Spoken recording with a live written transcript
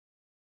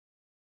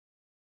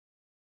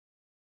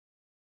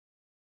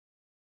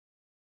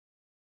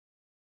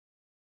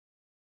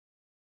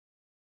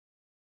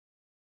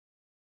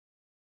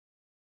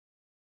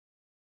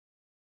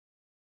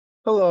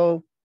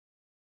Hello.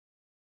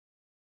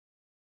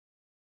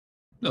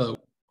 Hello.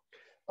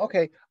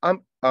 Okay,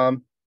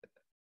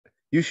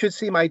 you should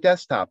see my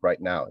desktop right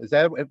now.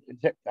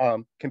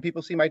 Can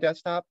people see my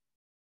desktop?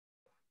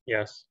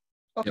 Yes.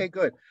 Okay, Yep.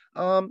 good.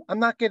 I'm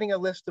not getting a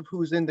list of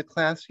who's in the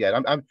class yet.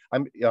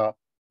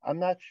 I'm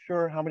not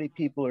sure how many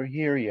people are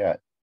here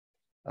yet.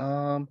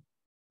 Um,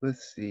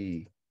 let's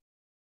see.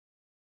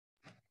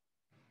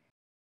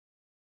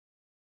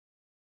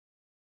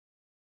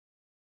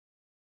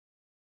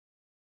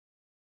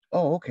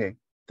 Oh, okay.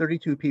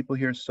 32 people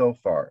here so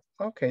far.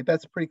 Okay,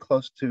 that's pretty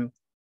close to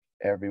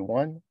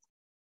everyone.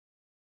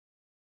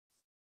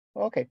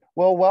 Okay,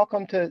 well,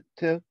 welcome to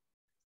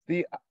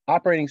the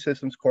operating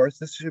systems course.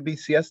 This should be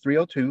CS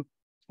 302.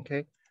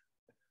 Okay.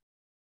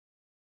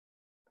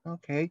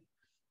 Okay.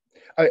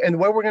 And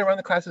where we're going to run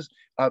the classes,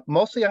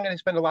 mostly I'm going to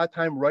spend a lot of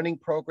time running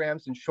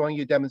programs and showing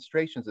you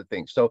demonstrations of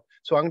things. So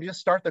I'm going to just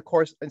start the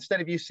course.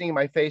 Instead of you seeing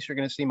my face, you're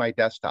going to see my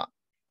desktop.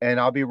 And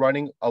I'll be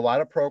running a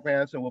lot of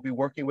programs, and we'll be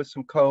working with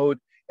some code,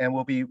 and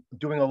we'll be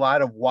doing a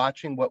lot of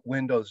watching what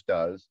Windows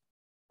does.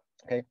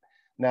 Okay.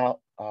 Now,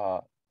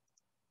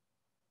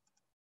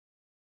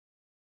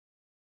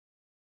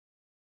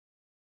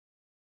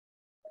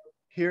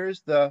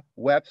 here's the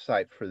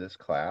website for this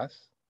class.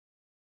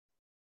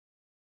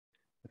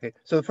 Okay,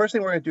 so the first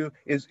thing we're going to do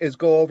is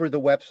go over the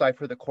website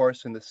for the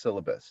course and the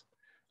syllabus.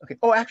 Okay.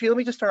 Oh, actually, let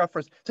me just start off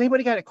first. Does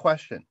anybody got a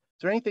question?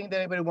 Is there anything that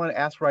anybody want to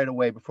ask right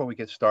away before we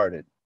get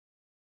started?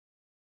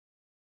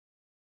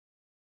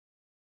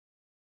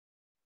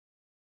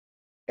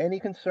 Any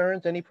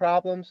concerns? Any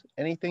problems?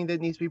 Anything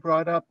that needs to be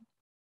brought up?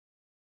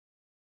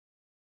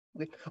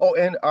 Okay. Oh,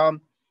 and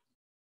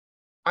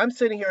I'm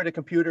sitting here at a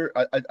computer,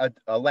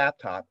 a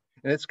laptop,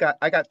 and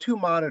I got two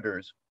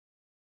monitors.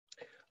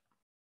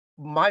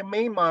 My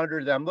main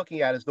monitor that I'm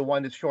looking at is the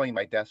one that's showing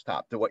my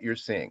desktop, to what you're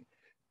seeing.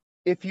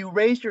 If you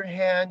raise your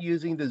hand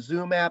using the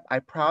Zoom app, I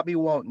probably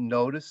won't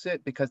notice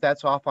it because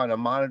that's off on a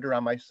monitor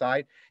on my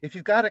side. If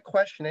you've got a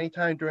question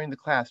anytime during the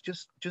class,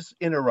 just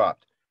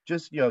interrupt.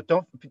 Just,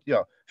 don't,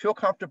 feel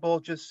comfortable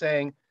just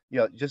saying,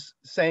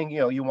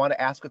 you want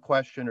to ask a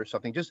question or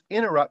something. Just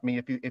interrupt me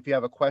if you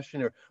have a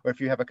question or if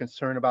you have a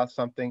concern about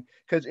something.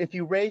 Because if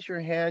you raise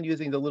your hand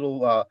using the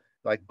little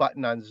like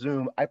button on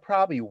Zoom, I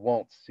probably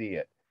won't see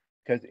it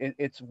because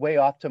it's way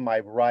off to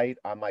my right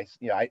on my,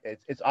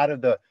 it's out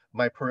of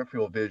my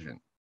peripheral vision.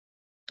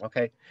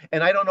 Okay.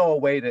 And I don't know a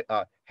way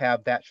to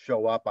have that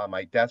show up on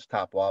my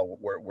desktop while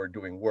we're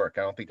doing work.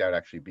 I don't think that would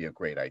actually be a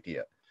great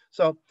idea.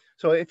 So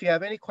if you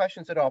have any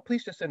questions at all,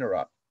 please just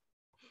interrupt.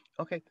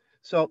 Okay.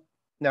 So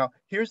now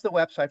here's the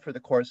website for the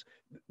course.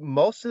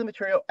 Most of the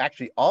material,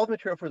 actually all the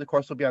material for the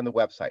course will be on the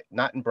website,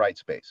 not in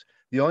Brightspace.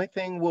 The only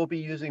thing we'll be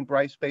using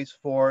Brightspace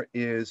for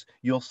is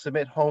you'll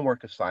submit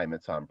homework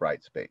assignments on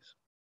Brightspace.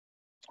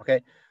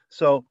 Okay.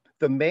 So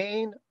the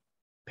main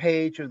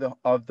page of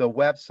the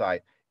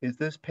website is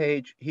this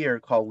page here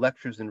called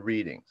lectures and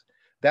readings.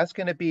 That's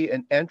going to be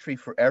an entry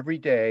for every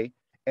day,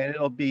 and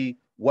it'll be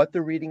what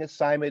the reading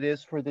assignment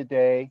is for the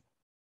day,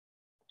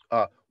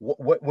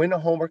 when a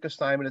homework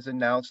assignment is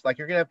announced. Like,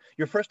 you're going to have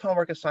your first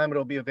homework assignment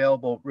will be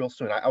available real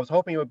soon. I was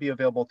hoping it would be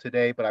available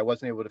today, but I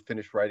wasn't able to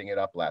finish writing it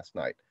up last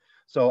night.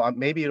 So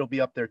maybe it'll be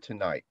up there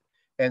tonight.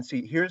 And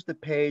see, here's the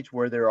page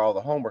where there are all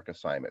the homework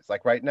assignments.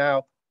 Like right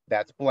now,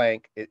 that's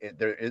blank.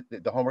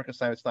 The homework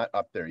assignment's not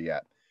up there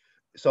yet.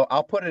 So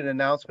I'll put an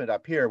announcement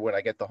up here when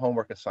I get the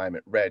homework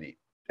assignment ready.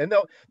 And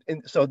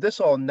so this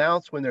will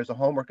announce when there's a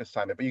homework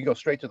assignment, but you can go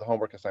straight to the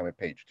homework assignment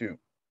page too.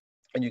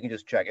 And you can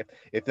just check it.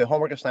 If the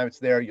homework assignment's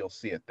there, you'll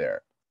see it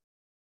there.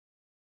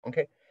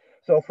 Okay.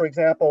 So for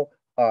example,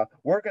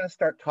 we're going to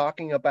start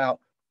talking about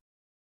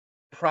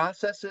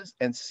processes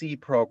and C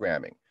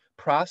programming.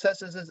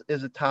 Processes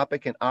is a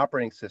topic in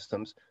operating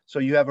systems. So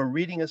you have a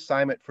reading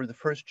assignment for the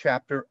first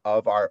chapter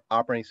of our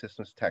operating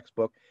systems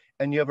textbook,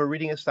 and you have a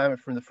reading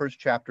assignment from the first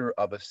chapter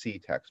of a C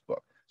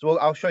textbook. So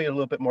I'll show you a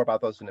little bit more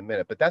about those in a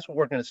minute, but that's what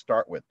we're going to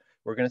start with.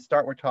 We're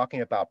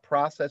talking about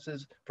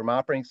processes from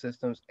operating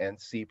systems and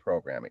C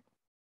programming.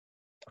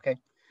 Okay.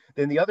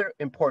 Then the other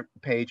important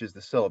page is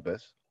the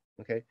syllabus.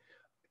 Okay.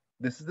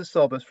 This is the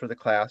syllabus for the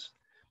class.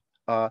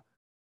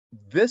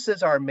 This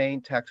is our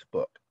main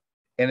textbook,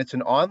 and it's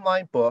an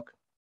online book.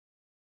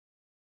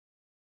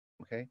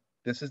 Okay.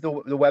 This is the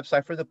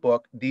website for the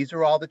book. These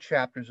are all the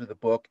chapters of the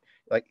book.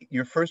 Like,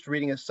 your first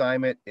reading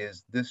assignment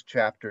is this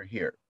chapter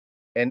here.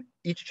 And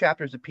each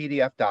chapter is a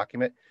PDF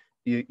document.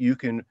 You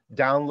can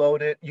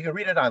download it. You can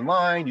read it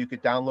online. You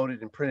could download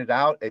it and print it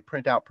out. They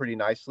print out pretty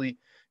nicely.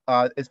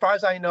 As far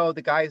as I know,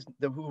 the guys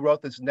who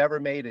wrote this never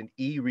made an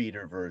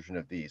e-reader version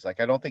of these. Like,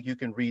 I don't think you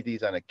can read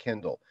these on a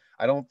Kindle.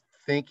 I don't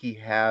think he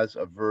has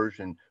a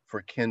version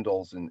for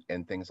Kindles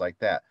and things like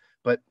that.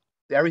 But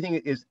everything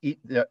is,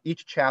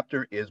 each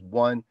chapter is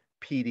one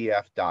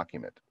PDF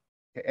document.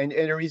 And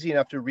they're easy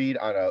enough to read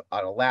on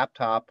a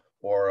laptop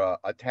or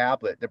a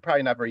tablet. They're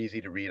probably not very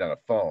easy to read on a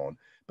phone,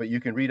 but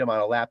you can read them on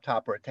a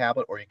laptop or a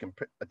tablet, or you can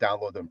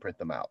download them and print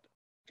them out.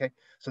 Okay,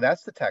 so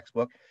that's the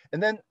textbook.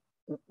 And then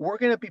we're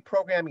going to be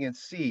programming in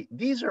C.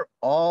 These are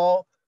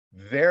all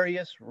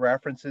various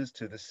references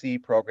to the C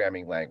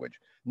programming language.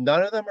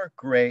 None of them are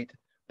great,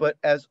 but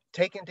as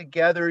taken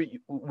together,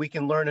 we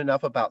can learn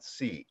enough about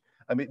C.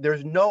 I mean,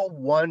 there's no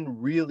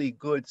one really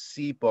good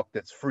C book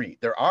that's free.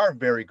 There are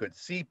very good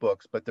C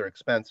books, but they're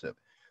expensive.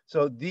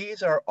 So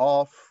these are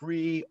all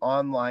free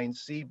online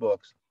C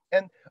books.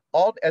 And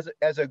all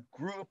as a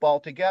group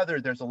altogether,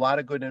 there's a lot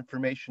of good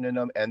information in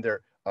them, and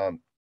they're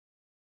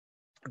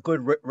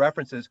good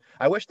references.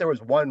 I wish there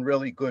was one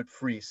really good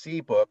free C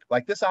book.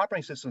 Like this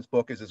operating systems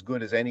book is as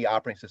good as any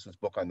operating systems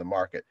book on the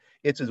market.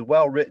 It's as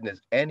well written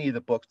as any of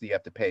the books that you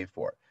have to pay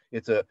for.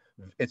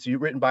 It's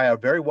written by a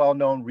very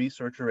well-known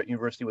researcher at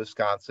University of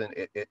Wisconsin.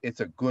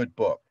 It's a good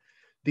book.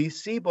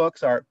 These C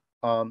books are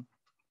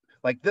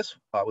like this.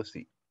 Let's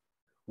see.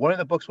 One of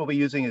the books we'll be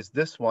using is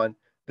this one.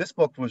 This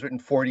book was written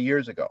 40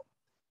 years ago,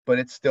 but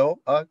it's still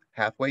a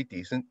halfway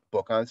decent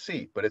book on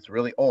C, but it's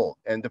really old.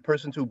 And the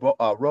person who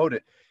wrote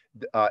it,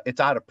 it's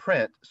out of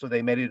print, so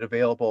they made it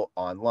available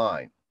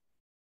online.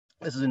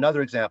 This is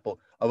another example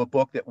of a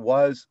book that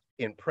was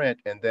in print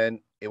and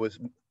then it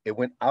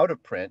went out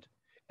of print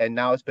and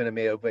now it's been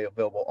made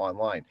available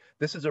online.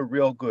 This is a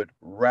real good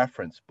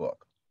reference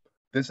book.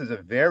 This is a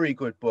very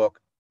good book,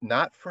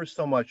 not for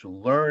so much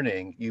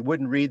learning. You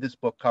wouldn't read this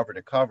book cover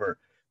to cover,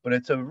 but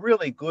it's a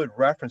really good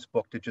reference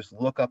book to just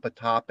look up a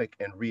topic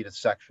and read a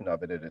section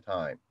of it at a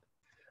time.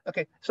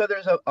 Okay, so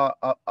there's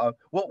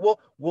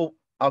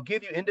I'll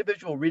give you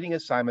individual reading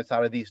assignments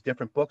out of these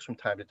different books from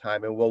time to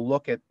time, and we'll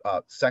look at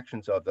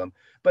sections of them.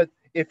 But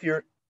if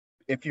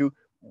you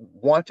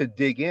want to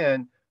dig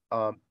in,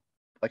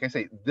 like I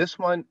say, this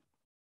one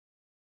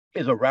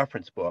is a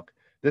reference book.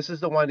 This is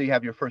the one that you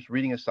have your first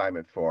reading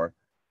assignment for.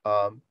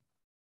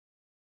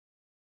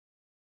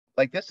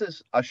 Like this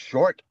is a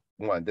short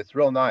one that's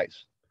real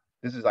nice.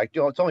 This is like,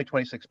 it's only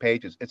 26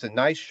 pages. It's a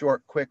nice,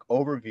 short, quick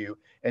overview.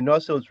 And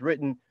also it's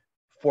written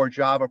for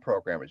Java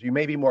programmers. You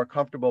may be more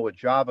comfortable with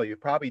Java.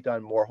 You've probably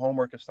done more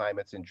homework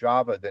assignments in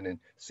Java than in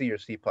C or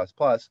C++.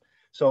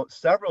 So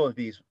several of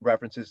these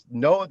references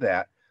know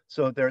that.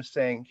 So they're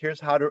saying,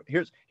 here's how to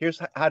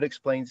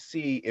explain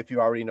C if you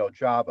already know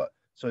Java.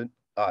 So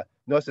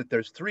notice that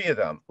there's 3 of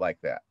them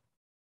like that.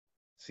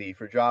 C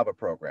for Java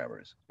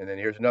programmers. And then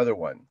here's another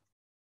one.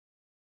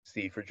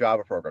 C for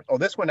Java programmers. Oh,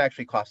 this one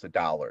actually costs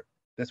 $1.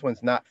 This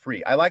one's not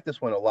free. I like this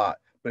one a lot,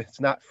 but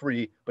it's not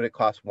free, but it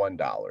costs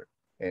 $1.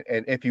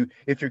 And if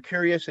you're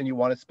curious and you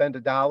want to spend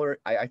 $1,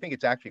 I think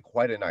it's actually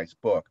quite a nice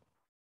book.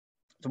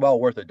 It's well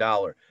worth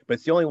 $1, but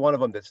it's the only one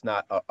of them that's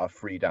not a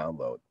free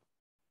download.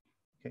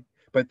 Okay,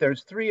 but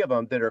there's 3 of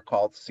them that are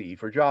called C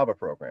for Java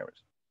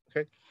programmers.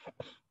 Okay,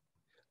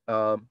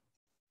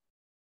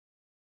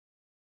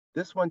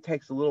 this one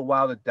takes a little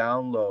while to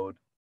download.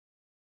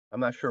 I'm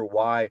not sure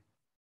why.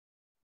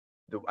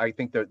 I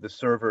think the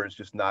server is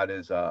just not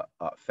as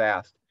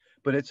fast,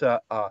 but it's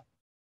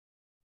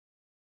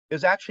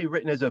actually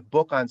written as a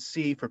book on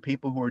C for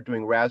people who are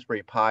doing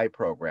Raspberry Pi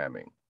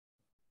programming.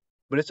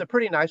 But it's a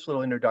pretty nice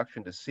little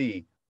introduction to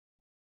C.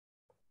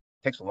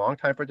 It takes a long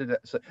time for it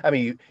to, I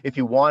mean, if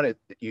you want it,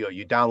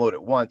 you download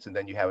it once and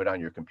then you have it on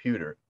your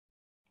computer.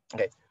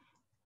 Okay.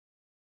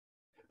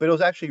 But it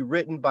was actually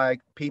written by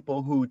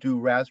people who do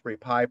Raspberry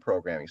Pi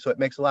programming. So it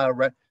makes a lot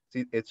of,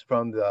 see, it's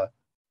from the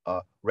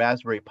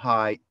Raspberry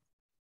Pi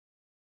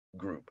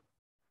group.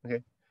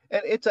 Okay.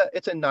 And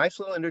it's a nice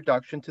little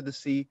introduction to the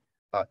C.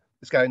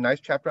 It's got a nice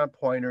chapter on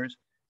pointers.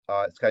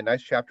 It's got a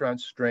nice chapter on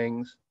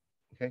strings.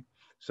 Okay,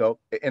 so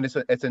and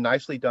it's a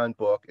nicely done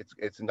book.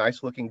 It's a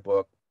nice looking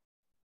book.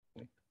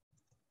 Okay.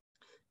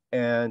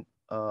 And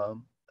I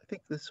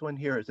think this one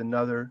here is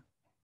another.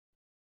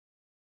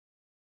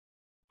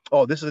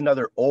 Oh, this is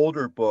another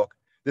older book.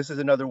 This is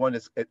another one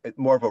that's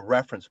more of a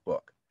reference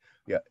book.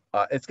 Yeah,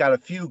 it's got a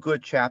few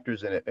good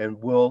chapters in it, and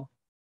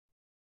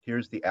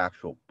here's the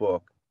actual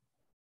book.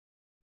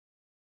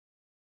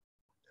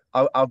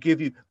 I'll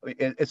give you,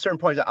 at certain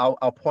points,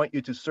 I'll point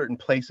you to certain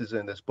places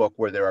in this book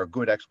where there are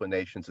good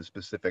explanations of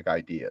specific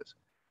ideas.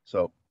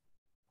 So,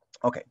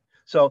 okay.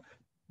 So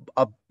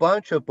a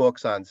bunch of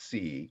books on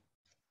C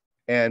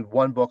and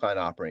 1 book on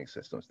operating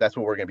systems. That's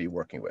what we're going to be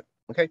working with.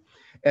 Okay.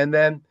 And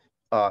then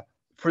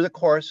for the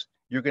course,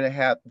 you're going to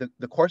have,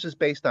 the course is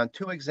based on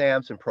 2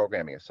 exams and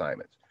programming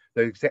assignments.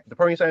 The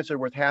programming assignments are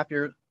worth half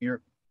your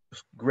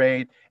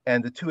grade,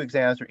 and the 2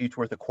 exams are each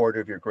worth a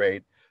quarter of your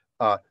grade.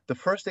 The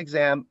first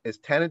exam is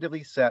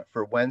tentatively set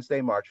for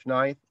Wednesday, March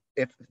 9th.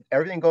 If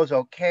everything goes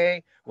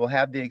okay, we'll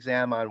have the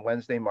exam on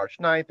Wednesday, March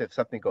 9th. If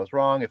something goes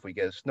wrong, if we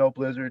get a snow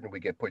blizzard and we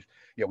get pushed,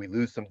 we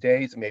lose some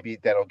days, maybe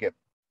that'll get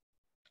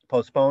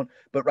postponed.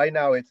 But right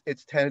now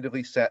it's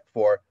tentatively set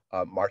for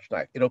March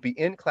 9th. It'll be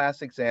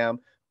in-class exam,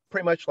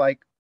 pretty much like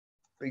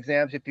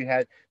exams if you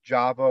had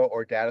Java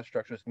or data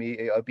structures.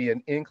 It'll be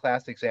an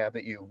in-class exam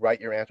that you write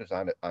your answers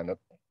on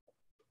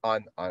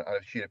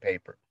a sheet of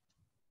paper.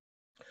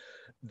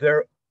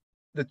 The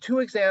 2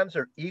 exams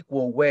are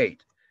equal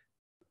weight.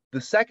 The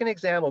second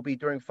exam will be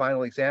during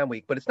final exam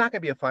week, but it's not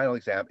going to be a final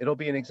exam. It'll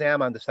be an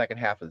exam on the second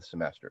half of the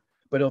semester,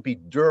 but it'll be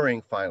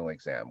during final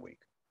exam week.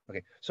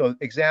 Okay, so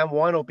exam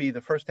one will be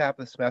the first half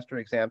of the semester,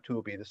 exam two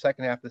will be the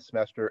second half of the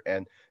semester,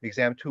 and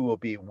exam two will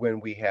be when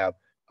we have,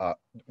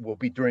 will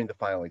be during the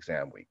final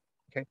exam week.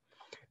 Okay,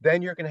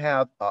 then you're going to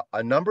have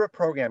a number of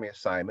programming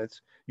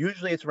assignments.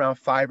 Usually it's around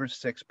 5 or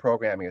 6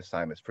 programming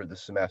assignments for the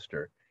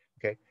semester.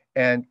 Okay,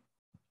 and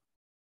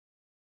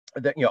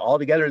that, you know,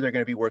 altogether they're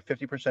going to be worth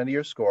 50% of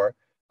your score.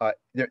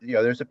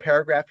 There's a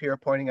paragraph here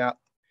pointing out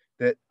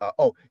that,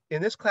 oh,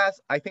 in this class,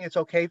 I think it's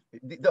okay.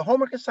 The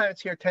homework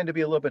assignments here tend to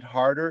be a little bit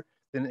harder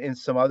than in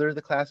some other of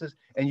the classes,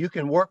 and you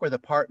can work with a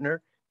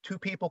partner. 2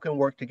 people can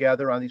work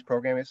together on these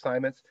programming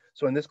assignments.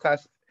 So in this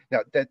class, now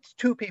that's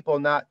 2 people,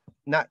 not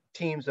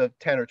teams of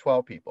 10 or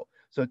 12 people.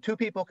 So 2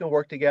 people can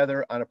work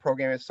together on a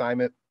programming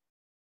assignment.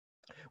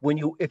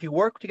 If you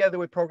work together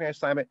with programming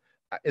assignment,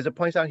 as it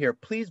points out here,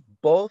 please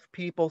both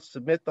people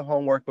submit the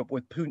homework, but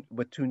with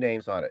two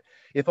names on it.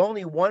 If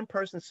only one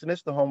person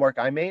submits the homework,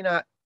 I may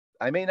not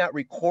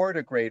record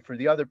a grade for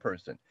the other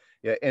person.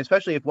 Yeah,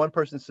 especially if one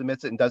person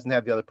submits it and doesn't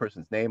have the other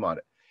person's name on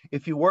it.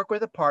 If you work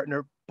with a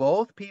partner,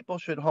 both people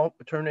should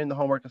turn in the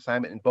homework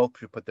assignment, and both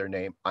should put their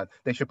name on.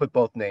 They should put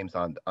both names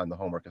on the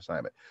homework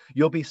assignment.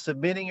 You'll be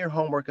submitting your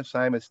homework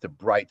assignments to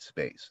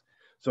Brightspace.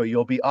 So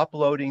you'll be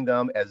uploading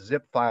them as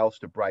zip files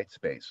to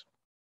Brightspace.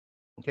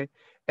 Okay,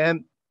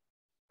 and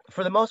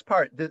for the most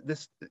part,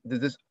 this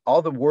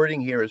all the wording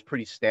here is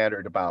pretty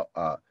standard about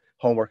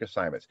homework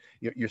assignments.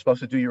 You're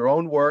supposed to do your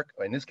own work.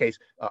 In this case,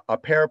 a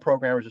pair of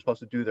programmers are supposed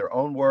to do their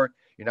own work.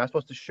 You're not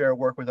supposed to share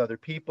work with other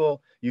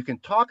people. You can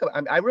talk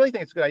about, I really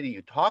think it's a good idea.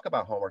 You talk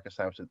about homework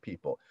assignments with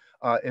people.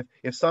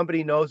 If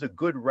somebody knows a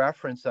good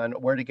reference on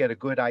where to get a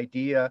good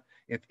idea,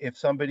 if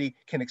somebody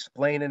can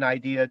explain an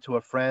idea to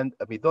a friend,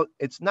 I mean,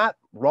 it's not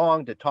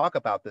wrong to talk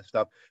about this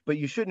stuff, but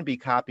you shouldn't be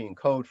copying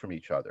code from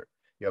each other.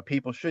 You know,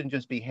 people shouldn't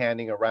just be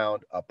handing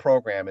around a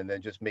program and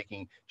then just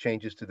making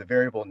changes to the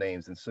variable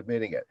names and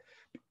submitting it.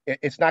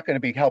 It's not going to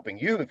be helping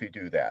you if you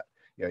do that.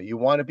 You know, you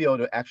want to be able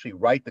to actually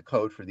write the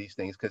code for these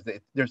things because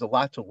there's a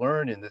lot to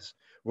learn in this.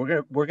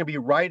 We're gonna be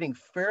writing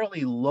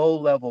fairly low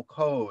level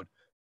code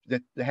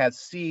that has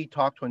C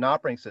talk to an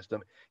operating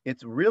system.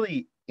 It's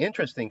really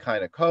interesting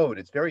kind of code.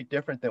 It's very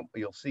different than what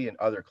you'll see in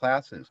other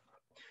classes,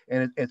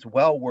 and it's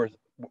well worth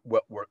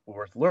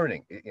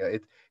learning. You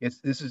know,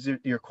 this is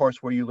your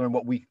course where you learn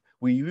what we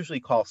usually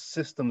call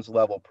systems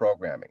level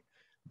programming,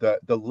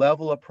 the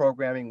level of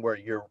programming where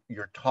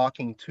you're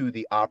talking to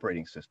the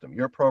operating system.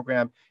 Your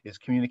program is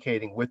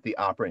communicating with the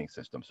operating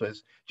system, so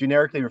it's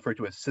generically referred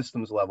to as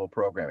systems level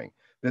programming.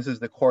 This is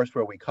the course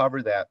where we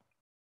cover that,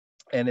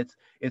 and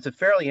it's a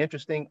fairly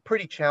interesting,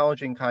 pretty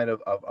challenging kind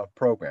of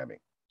programming.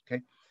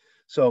 Okay,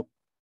 so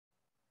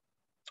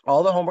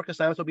all the homework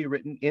assignments will be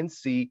written in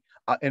C.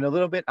 In a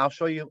little bit, I'll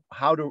show you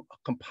how to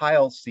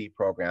compile C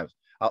programs.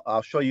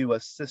 I'll show you a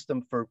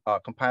system for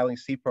compiling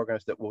C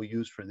programs that we'll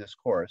use for this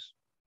course.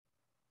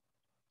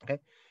 Okay,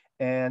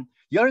 and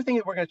the other thing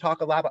that we're going to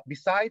talk a lot about,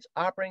 besides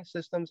operating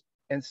systems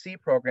and C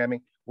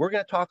programming, we're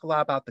going to talk a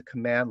lot about the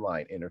command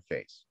line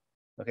interface.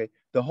 Okay,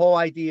 the whole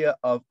idea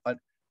of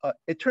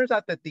it turns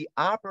out that the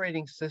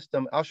operating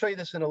system, I'll show you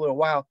this in a little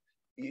while.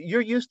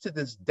 You're used to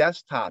this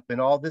desktop and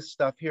all this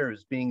stuff here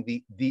as being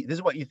this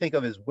is what you think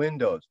of as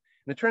Windows.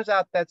 And it turns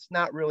out that's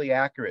not really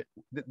accurate.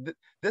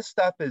 This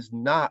stuff is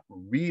not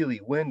really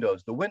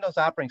Windows. The Windows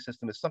operating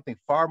system is something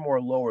far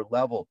more lower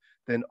level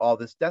than all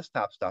this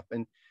desktop stuff.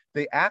 And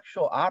the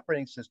actual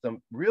operating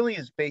system really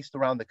is based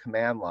around the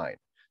command line.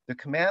 The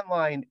command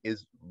line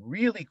is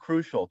really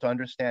crucial to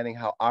understanding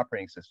how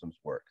operating systems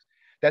work.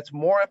 That's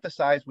more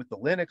emphasized with the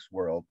Linux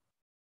world.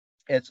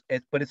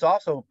 But it's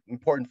also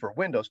important for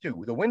Windows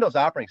too. The Windows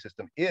operating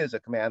system is a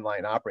command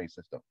line operating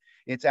system.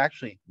 It's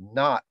actually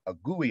not a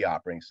GUI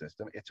operating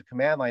system. It's a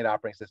command line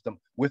operating system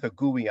with a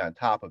GUI on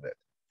top of it.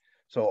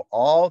 So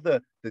all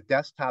the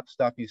desktop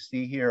stuff you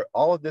see here,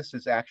 all of this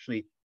is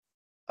actually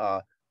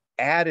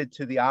added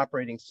to the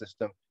operating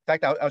system. In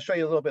fact, I'll show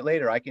you a little bit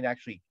later. I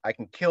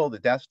can kill the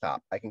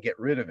desktop. I can get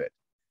rid of it.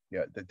 You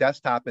know, the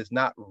desktop is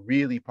not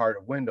really part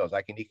of Windows.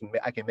 I can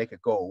make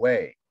it go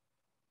away.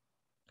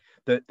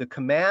 The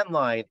command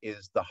line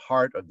is the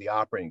heart of the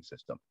operating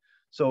system.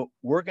 So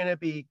we're going to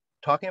be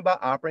talking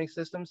about operating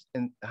systems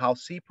and how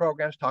C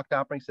programs talk to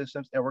operating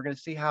systems, and we're going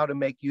to see how to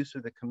make use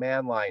of the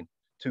command line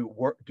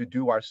to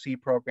do our C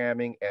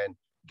programming and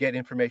get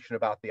information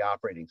about the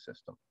operating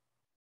system.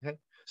 Okay,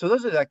 so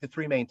those are like the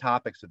 3 main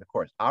topics of the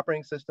course: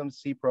 operating systems,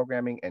 C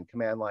programming, and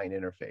command line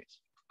interface.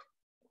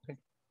 Okay.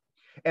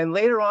 And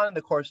later on in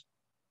the course,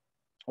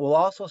 we'll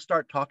also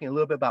start talking a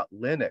little bit about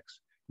Linux.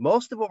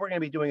 Most of what we're going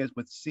to be doing is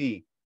with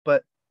C,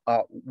 but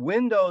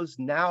Windows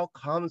now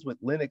comes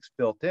with Linux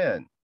built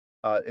in.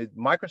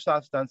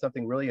 Microsoft's done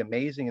something really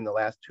amazing in the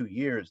last 2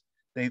 years.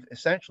 They've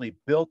essentially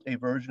built a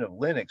version of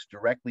Linux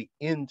directly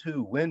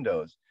into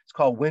Windows. It's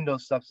called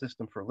Windows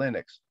Subsystem for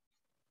Linux.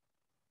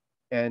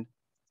 And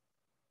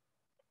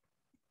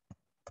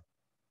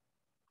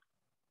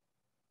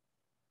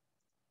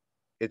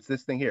it's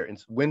this thing here.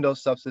 It's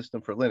Windows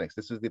Subsystem for Linux.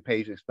 This is the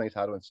page that explains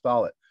how to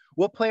install it.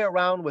 We'll play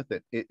around with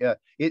it.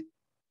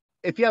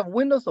 if you have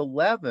Windows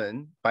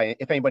 11,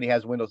 if anybody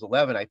has Windows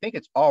 11, I think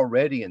it's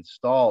already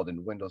installed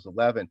in Windows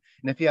 11.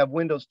 And if you have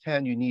Windows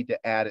 10, you need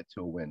to add it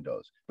to a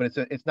Windows, but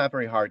it's not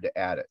very hard to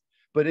add it.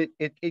 But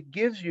it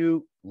gives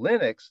you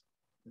Linux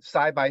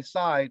side by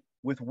side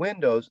with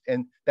Windows,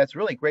 and that's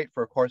really great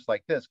for a course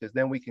like this, because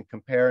then we can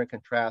compare and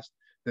contrast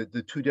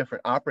the two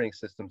different operating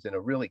systems in a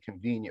really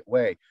convenient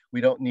way. We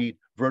don't need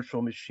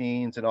virtual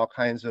machines and all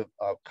kinds of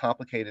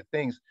complicated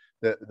things.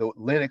 The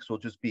Linux will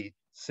just be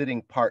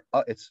sitting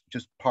it's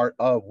just part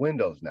of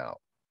Windows now.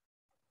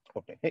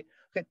 Okay, okay.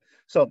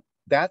 So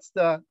that's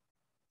the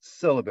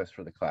syllabus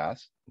for the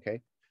class.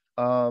 Okay.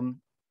 Oh,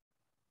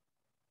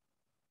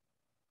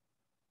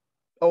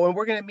 and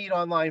we're going to meet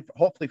online,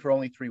 hopefully for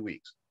only 3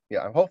 weeks.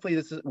 Yeah,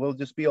 hopefully we'll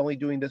just be only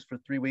doing this for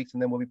 3 weeks,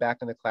 and then we'll be back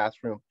in the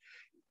classroom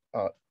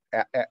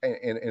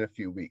in a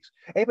few weeks.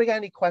 Anybody got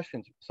any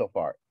questions so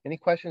far? Any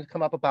questions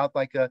come up about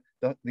like the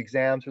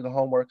exams or the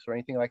homeworks or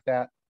anything like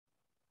that?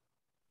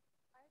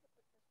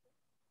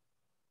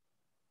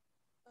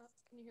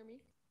 Can you hear me?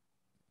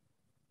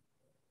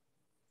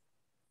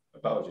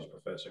 Apologies,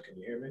 Professor. Can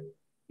you hear me?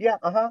 Yeah,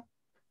 I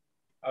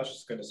was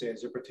just going to say,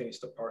 as it pertains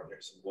to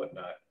partners and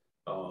whatnot,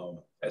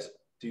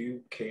 do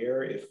you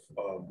care if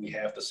we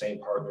have the same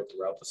partner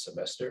throughout the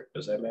semester?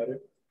 Does that matter?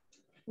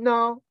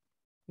 No,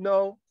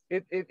 no.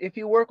 If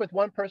you work with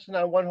one person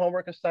on one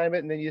homework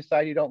assignment and then you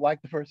decide you don't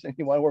like the person,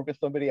 you want to work with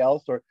somebody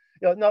else, or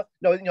no,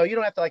 you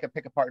don't have to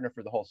pick a partner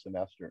for the whole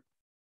semester.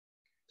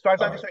 So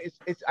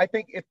I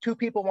think if two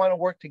people want to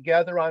work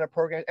together on a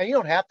program, and you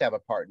don't have to have a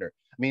partner.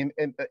 I mean,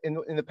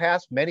 in the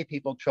past, many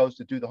people chose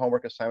to do the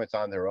homework assignments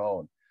on their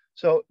own.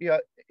 So yeah,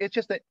 it's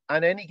just that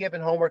on any given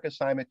homework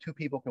assignment, two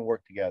people can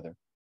work together.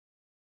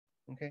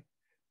 Okay,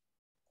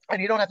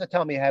 and you don't have to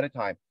tell me ahead of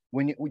time.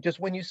 When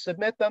you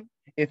submit them,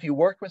 if you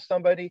work with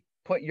somebody,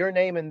 put your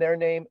name and their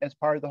name as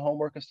part of the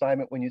homework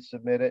assignment when you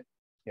submit it.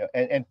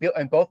 And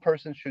both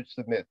persons should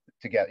submit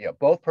together.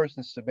 Both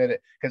persons submit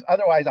it, because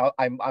otherwise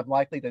I'm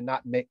likely to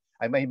not make.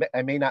 I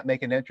may not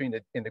make an entry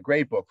in the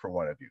grade book for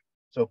one of you.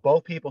 So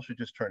both people should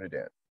just turn it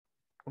in.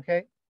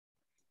 Okay.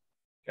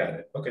 Got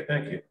it. Okay.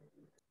 Thank you.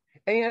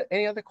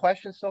 Any other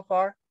questions so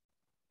far?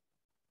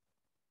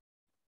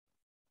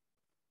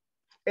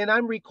 And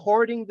I'm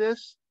recording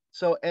this,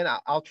 and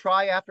I'll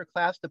try after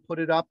class to put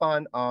it up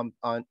on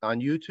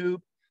YouTube.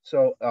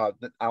 So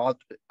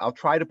I'll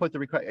try to put the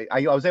record.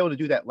 I was able to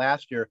do that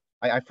last year.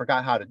 I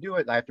forgot how to do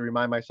it. I have to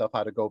remind myself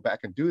how to go back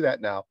and do that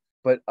now.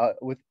 But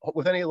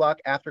with any luck,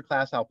 after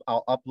class, I'll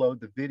upload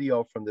the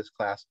video from this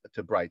class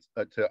to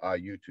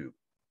YouTube.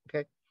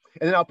 Okay,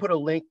 and then I'll put a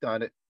link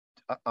on it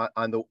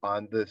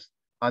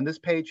on this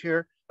page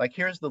here. Like,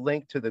 here's the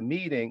link to the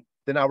meeting.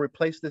 Then I'll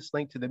replace this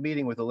link to the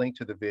meeting with a link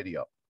to the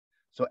video.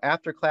 So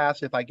after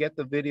class, if I get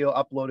the video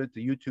uploaded to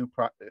YouTube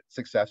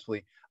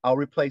successfully, I'll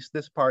replace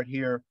this part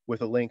here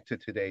with a link to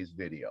today's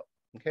video.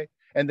 Okay,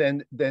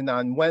 and then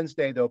on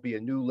Wednesday, there'll be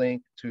a new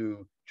link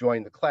to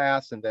join the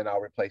class, and then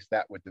I'll replace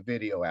that with the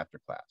video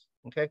after class.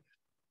 Okay,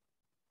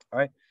 all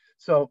right.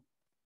 So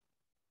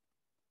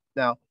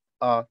now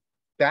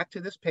back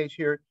to this page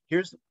here.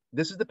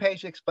 This is the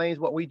page that explains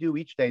what we do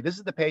each day. This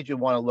is the page you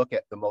want to look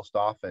at the most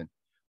often.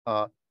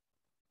 The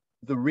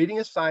reading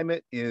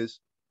assignment is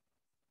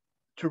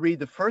to read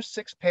the first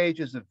 6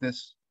 pages of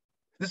this.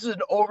 This is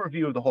an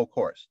overview of the whole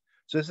course.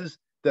 So this is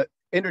the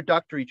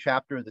introductory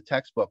chapter of the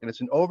textbook, and it's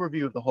an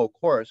overview of the whole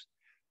course.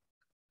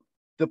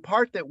 The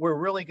part that we're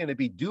really going to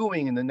be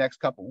doing in the next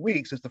couple of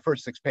weeks is the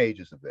first 6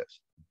 pages of this.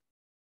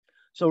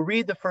 So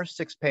read the first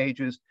 6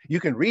 pages. You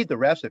can read the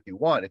rest if you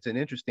want. It's an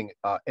interesting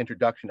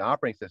introduction to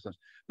operating systems,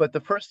 but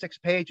the first 6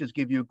 pages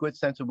give you a good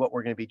sense of what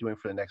we're going to be doing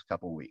for the next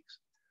couple of weeks.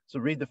 So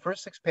read the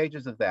first 6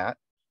 pages of that.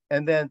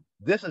 And then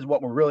this is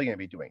what we're really going to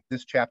be doing,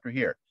 this chapter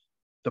here,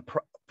 the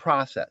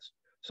process.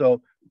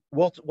 So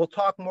we'll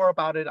talk more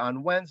about it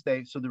on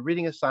Wednesday. So the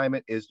reading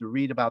assignment is to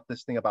read about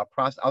this thing about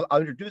process. I'll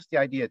introduce the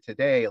idea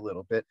today a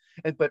little bit,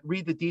 but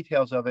read the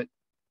details of it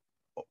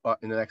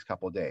in the next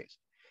couple of days.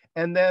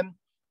 And then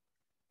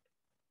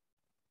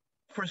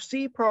for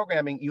C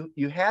programming,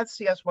 you had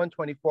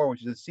CS124,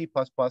 which is a C++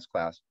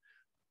 class.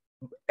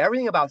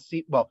 Everything about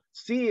C, well,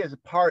 C is a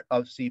part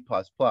of C++.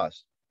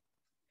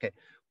 Okay.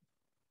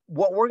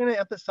 What we're going to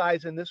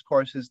emphasize in this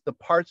course is the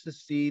parts of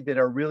C that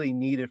are really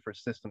needed for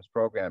systems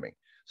programming.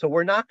 So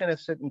we're not going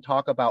to sit and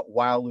talk about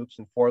while loops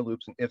and for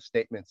loops and if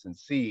statements in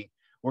C.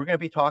 We're going to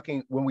be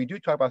talking, when we do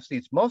talk about C,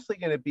 it's mostly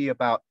going to be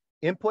about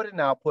input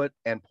and output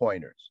and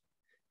pointers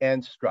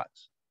and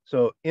struts.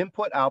 So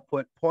input,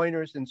 output,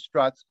 pointers, and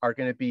struts are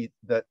going to be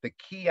the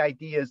key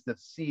ideas of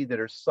C that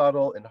are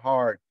subtle and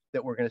hard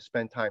that we're going to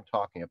spend time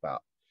talking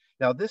about.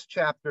 Now, this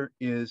chapter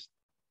is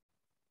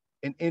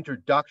an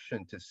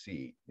introduction to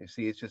C. You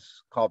see, it's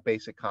just called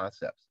Basic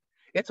Concepts.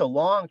 It's a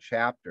long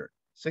chapter,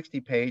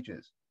 60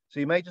 pages. So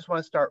you may just want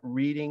to start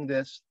reading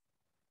this.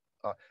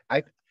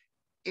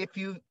 If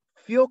you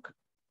feel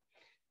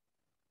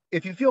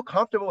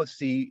comfortable with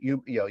C,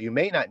 you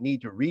may not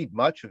need to read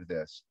much of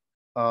this.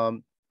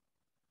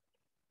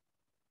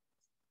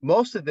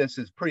 Most of this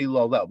is pretty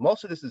low level.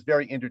 Most of this is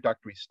very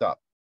introductory stuff.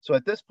 So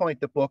at this point,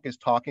 the book is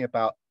talking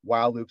about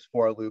while loops,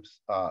 for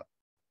loops,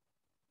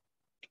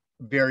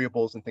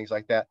 variables, and things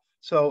like that.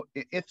 So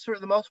it's for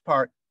the most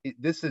part,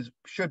 this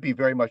should be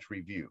very much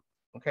review.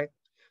 Okay.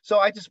 So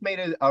I just made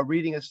a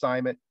reading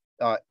assignment.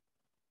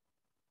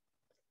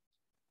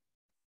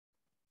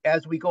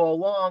 As we go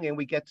along and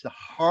we get to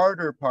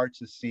harder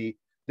parts of C,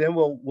 then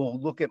we'll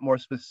look at more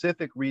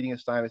specific reading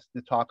assignments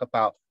to talk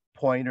about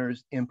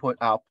pointers, input,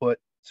 output,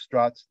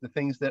 struts, the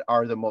things that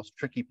are the most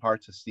tricky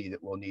parts of C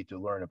that we'll need to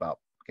learn about.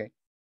 Okay.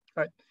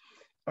 All right.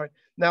 All right.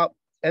 Now,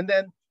 and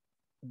then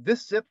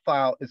this zip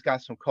file has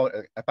got some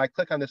code. If I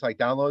click on this, I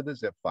download the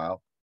zip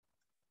file.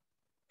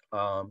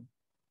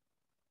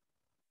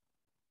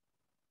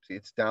 See,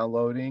 it's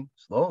downloading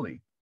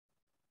slowly.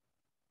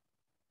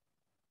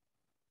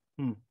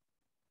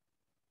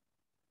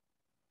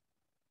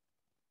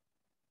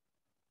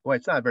 Boy,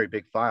 it's not a very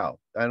big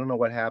file. I don't know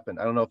what happened.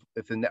 I don't know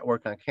if the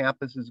network on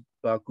campus is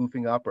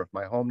goofing up or if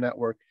my home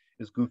network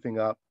is goofing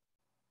up.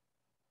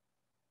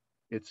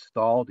 It's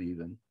stalled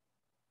even.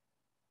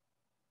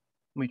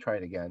 Let me try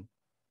it again.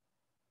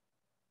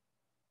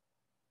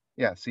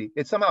 Yeah, see,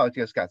 it somehow it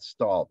just got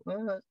stalled.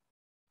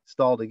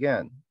 Stalled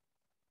again.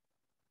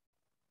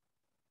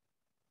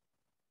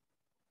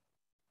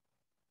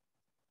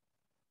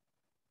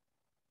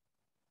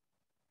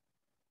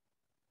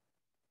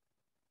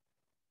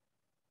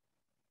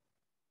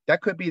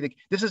 That could be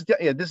this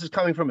is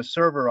coming from a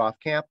server off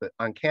campus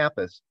on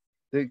campus.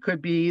 It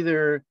could be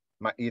either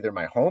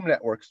my home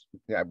networks,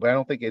 yeah, but I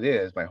don't think it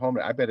is my home.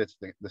 I bet it's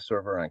the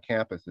server on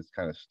campus that's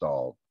kind of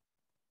stalled.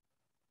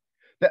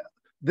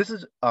 This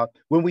is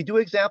when we do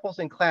examples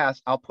in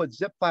class, I'll put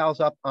zip files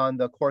up on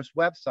the course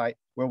website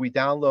where we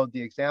download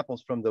the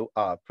examples from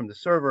the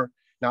server.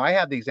 Now I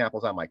have the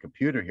examples on my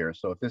computer here,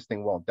 so if this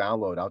thing won't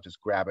download, I'll just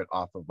grab it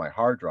off of my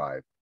hard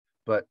drive.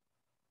 But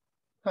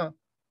oh,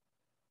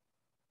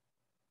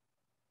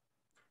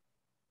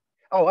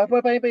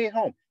 anybody at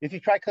home, if you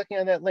try clicking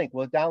on that link,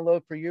 will it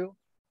download for you?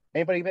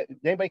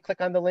 Anybody click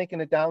on the link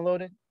and it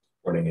downloaded?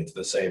 Running into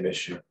the same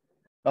issue.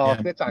 Oh, yeah.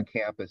 If it's on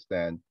campus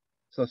then.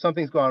 So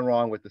something's gone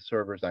wrong with the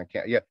servers on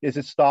campus. Yeah, is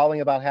it stalling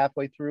about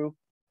halfway through?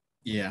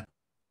 Yeah.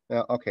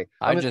 Okay.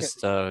 I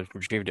just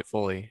retrieved it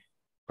fully.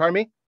 Pardon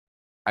me?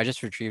 I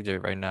just retrieved it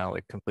right now,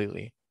 like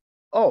completely.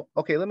 Oh,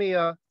 okay. Let me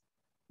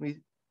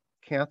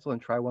cancel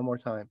and try one more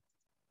time.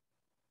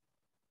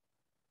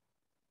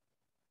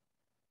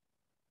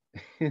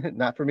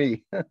 Not for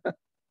me.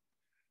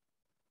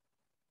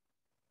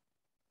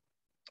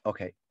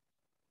 Okay.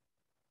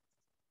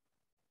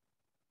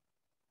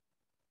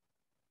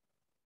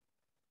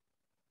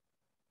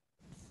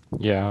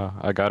 Yeah,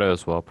 I got it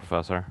as well,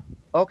 Professor.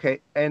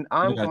 Okay, and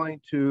I'm just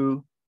going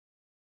to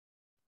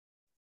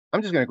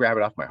grab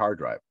it off my hard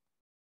drive.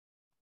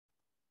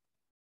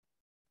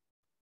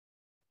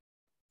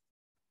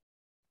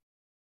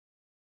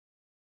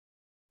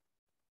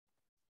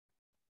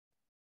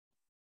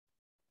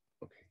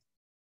 Okay.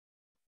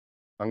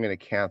 I'm going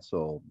to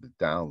cancel the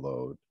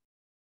download.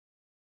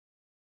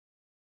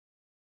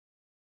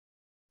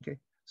 Okay,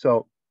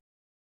 so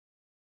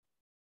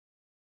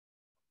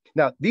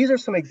now these are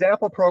some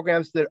example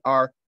programs that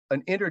are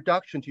an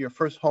introduction to your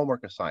first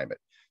homework assignment.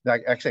 Now,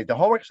 actually, the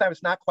homework assignment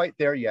is not quite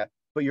there yet,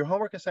 but your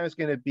homework assignment is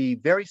going to be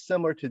very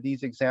similar to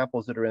these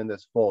examples that are in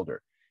this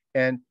folder.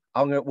 And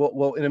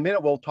we'll in a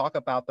minute we'll talk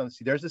about them.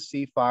 See, there's a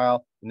C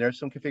file, and there's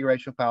some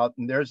configuration file,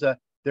 and there's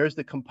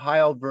the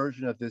compiled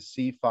version of this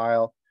C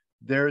file.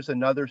 There's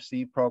another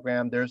C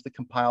program. There's the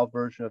compiled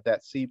version of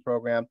that C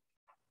program.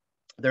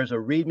 There's a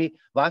README. A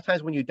lot of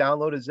times when you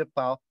download a zip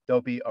file,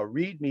 there'll be a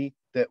README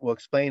that will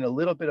explain a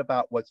little bit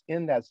about what's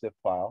in that zip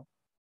file.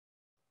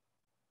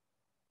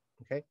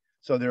 Okay,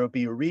 so there will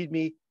be a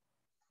README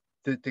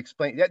to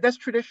explain. That's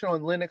traditional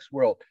in Linux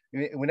world.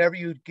 Whenever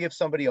you give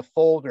somebody a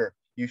folder,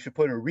 you should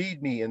put a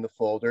README in the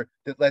folder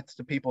that lets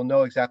the people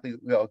know exactly,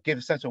 give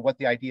a sense of what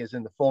the idea is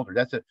in the folder.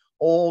 That's an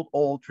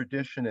old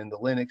tradition in the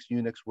Linux,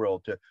 Unix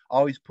world to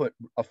always put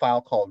a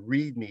file called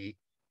README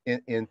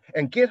in.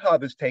 And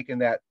GitHub has taken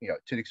that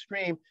to the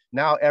extreme.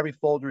 Now every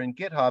folder in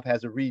GitHub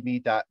has a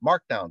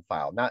README.markdown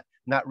file, not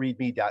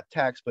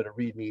README.txt, but a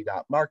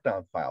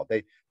README.markdown file.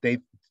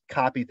 They've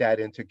copied that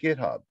into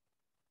GitHub.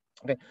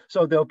 Okay,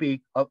 so there'll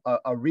be the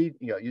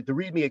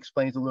README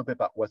explains a little bit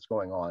about what's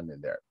going on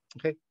in there.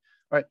 Okay,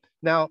 all right.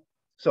 Now,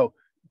 so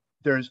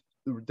there's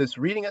this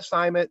reading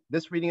assignment,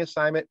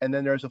 and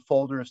then there's a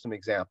folder of some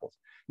examples.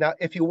 Now,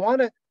 if you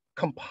want to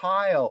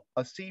compile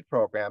a C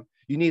program,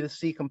 you need a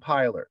C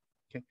compiler.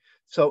 Okay,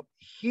 so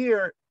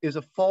here is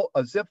a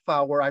zip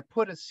file where I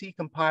put a C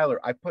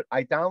compiler.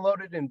 I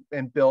downloaded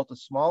and built a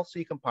small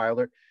C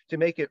compiler to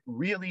make it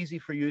real easy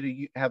for you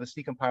to have a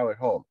C compiler at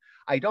home.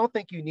 I don't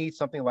think you need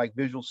something like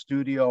Visual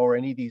Studio or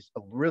any of these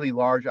really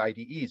large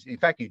IDEs. In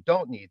fact, you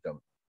don't need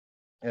them.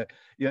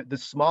 The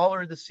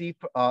smaller the C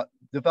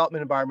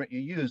development environment you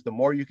use, the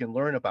more you can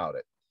learn about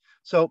it.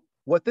 So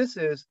what this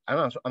is,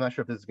 I'm not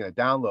sure if this is going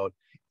to download.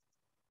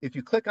 If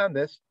you click on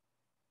this,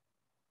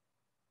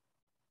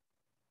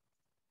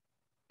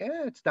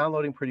 yeah, it's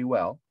downloading pretty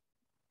well.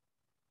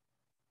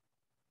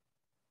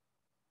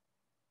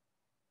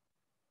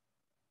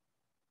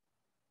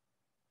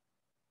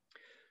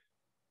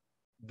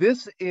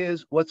 This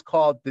is what's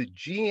called the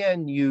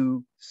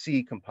GNU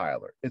C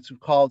compiler. It's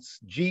called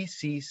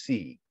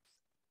GCC,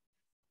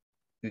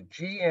 the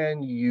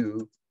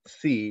GNU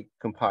C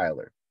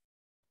compiler,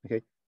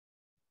 okay?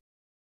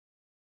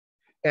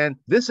 And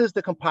this is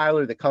the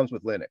compiler that comes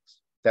with Linux.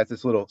 That's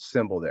this little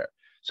symbol there.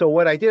 So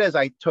what I did is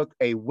I took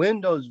a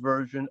Windows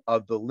version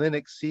of the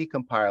Linux C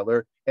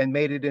compiler and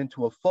made it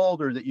into a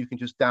folder that you can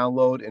just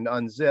download and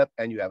unzip,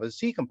 and you have a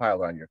C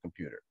compiler on your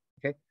computer,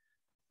 okay?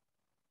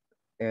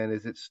 And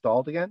is it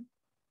stalled again?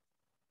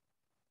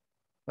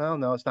 Well,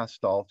 no, it's not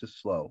stalled, just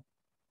slow.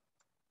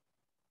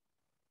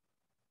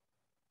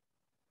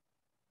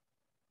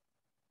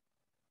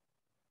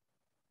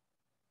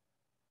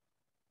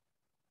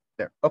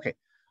 There, okay.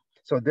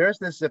 So there's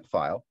this zip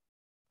file.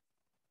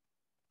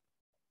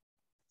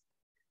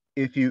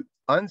 If you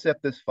unzip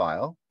this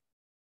file,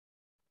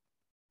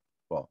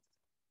 well,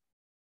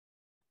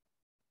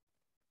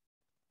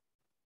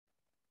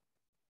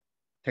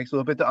 takes a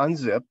little bit to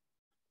unzip.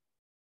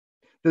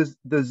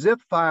 The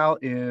zip file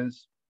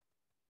is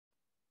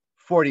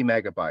 40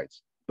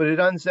 megabytes, but it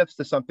unzips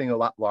to something a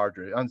lot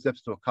larger. It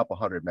unzips to a couple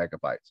hundred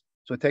megabytes.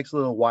 So it takes a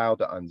little while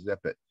to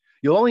unzip it.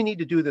 You'll only need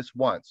to do this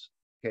once,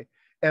 okay?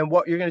 And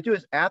what you're going to do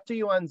is after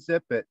you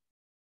unzip it,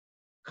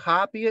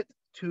 copy it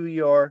to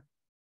your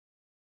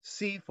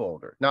C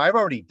folder. Now, I've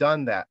already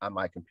done that on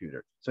my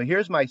computer. So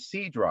here's my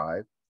C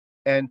drive,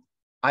 and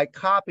I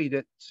copied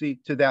it, see,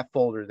 to that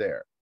folder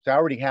there. So I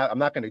already have, I'm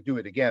not going to do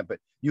it again, but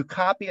you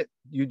copy it,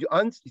 you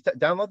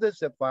download the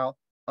zip file,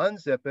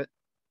 unzip it.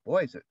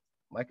 Boy, is it,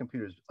 my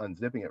computer's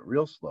unzipping it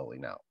real slowly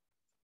now.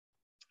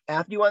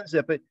 After you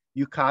unzip it,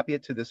 you copy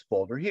it to this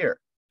folder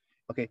here.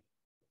 Okay,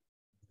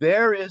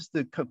 there is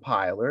the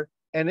compiler.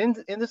 And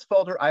in this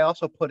folder, I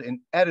also put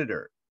an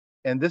editor.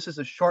 And this is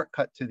a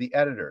shortcut to the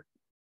editor.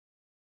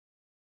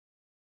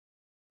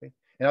 Okay?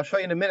 And I'll show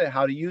you in a minute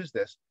how to use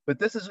this. But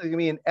this is going to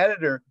be an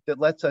editor that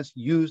lets us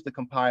use the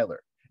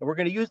compiler. And we're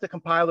going to use the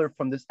compiler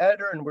from this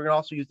editor, and we're going to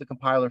also use the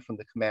compiler from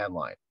the command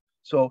line.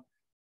 So,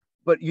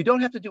 but you don't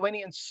have to do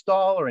any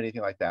install or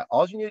anything like that.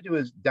 All you need to do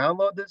is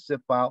download this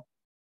zip file,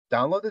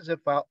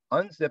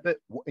 unzip it,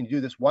 and you do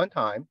this one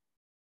time.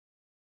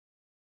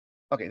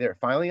 Okay, there,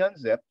 finally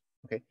unzipped.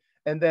 Okay,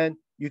 and then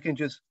you can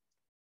just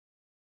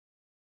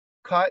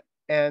cut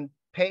and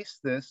paste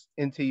this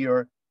into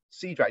your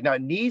C drive. Now,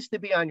 it needs to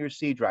be on your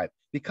C drive.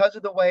 Because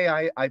of the way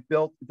I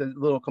built the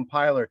little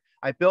compiler,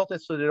 I built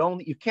it so that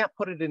only you can't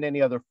put it in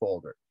any other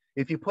folder.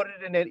 If you put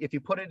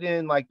it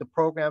in like the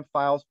program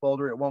files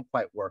folder, it won't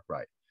quite work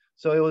right.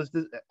 So it was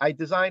I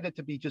designed it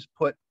to be just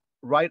put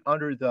right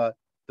under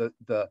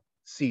the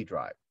C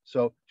drive.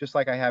 So just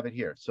like I have it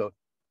here. So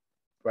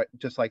right,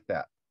 just like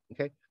that.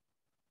 Okay.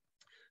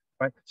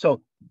 Right.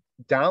 So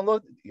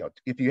download, you know,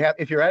 if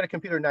you're at a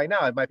computer right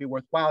now, it might be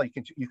worthwhile.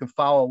 You can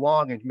follow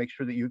along and make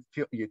sure that you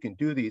can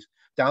do these.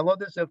 Download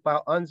the zip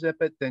file,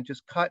 unzip it, then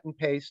just cut and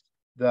paste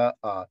the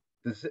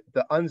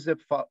unzip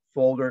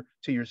folder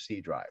to your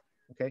C drive.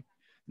 Okay.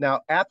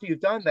 Now, after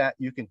you've done that,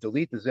 you can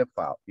delete the zip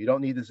file. You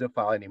don't need the zip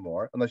file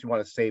anymore unless you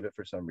want to save it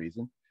for some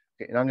reason.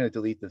 Okay, and I'm going to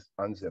delete this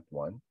unzipped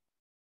one.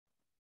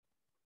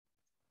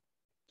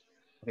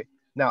 Okay.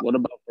 Now, what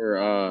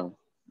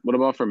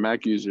about for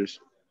Mac users?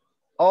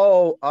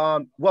 Oh,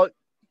 well,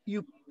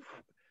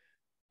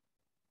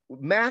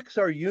 Macs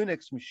are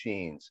Unix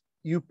machines.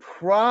 You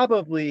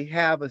probably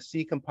have a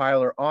C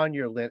compiler on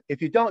your Linux.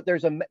 If you don't,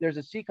 there's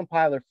a C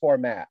compiler for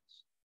Macs.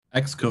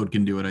 Xcode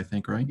can do it, I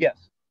think, right?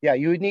 Yes. Yeah,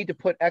 you would need to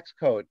put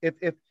Xcode.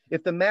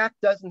 If the Mac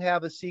doesn't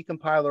have a C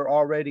compiler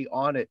already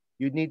on it,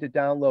 you'd need to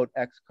download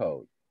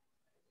Xcode.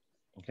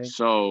 Okay.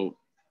 So,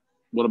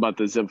 what about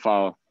the zip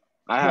file?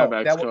 I have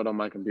Xcode on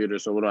my computer.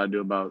 So, what do I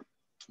do about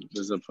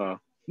the zip file?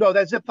 No,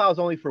 that zip file is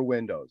only for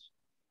Windows.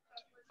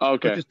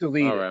 Okay. So just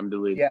delete it. All right, I'm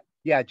deleting.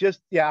 Yeah.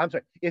 I'm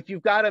sorry. If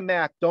you've got a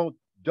Mac, don't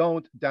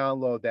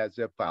download that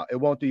zip file. It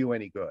won't do you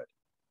any good.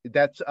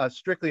 That's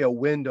strictly a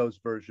Windows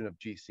version of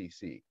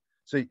GCC.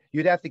 So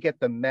you'd have to get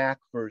the Mac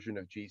version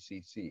of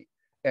GCC,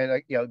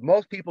 and you know,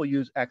 most people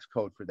use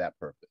Xcode for that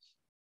purpose.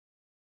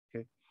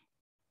 Okay.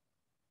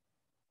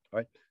 All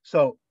right.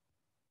 So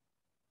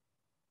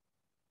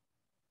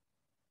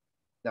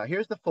now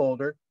here's the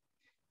folder.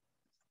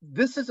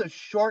 This is a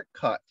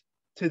shortcut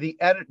to the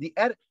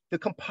edit. The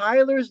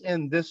compiler's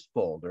in this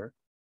folder.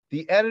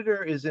 The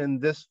editor is in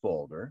this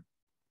folder.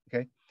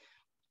 Okay.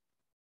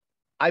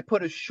 I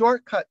put a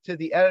shortcut to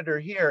the editor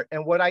here,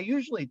 and what I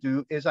usually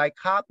do is I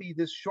copy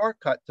this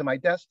shortcut to my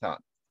desktop.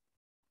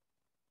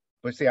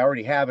 But see, I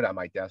already have it on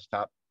my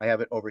desktop. I have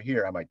it over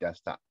here on my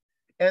desktop.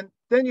 And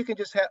then you can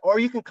just have, or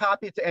you can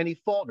copy it to any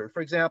folder.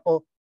 For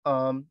example,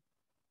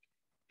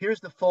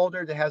 here's the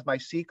folder that has my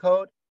C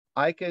code.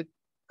 I could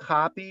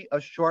copy a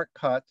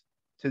shortcut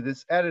to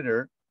this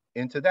editor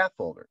into that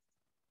folder.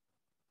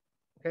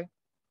 Okay.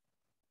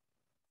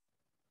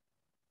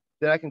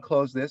 Then I can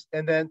close this,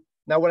 and then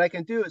now what I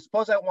can do is,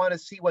 suppose I want to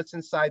see what's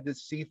inside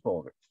this C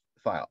folder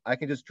file. I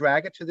can just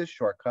drag it to this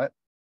shortcut.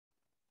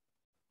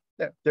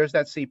 There's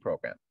that C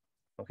program.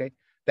 Okay,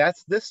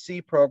 that's this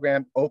C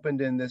program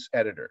opened in this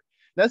editor.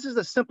 Now, this is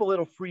a simple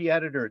little free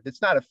editor.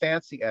 It's not a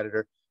fancy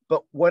editor,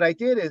 but what I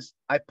did is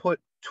I put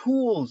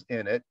tools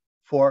in it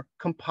for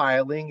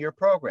compiling your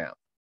program,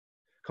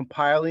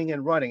 compiling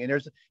and running.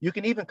 And you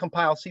can even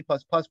compile C++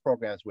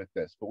 programs with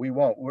this, but we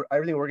won't.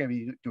 Everything we're going to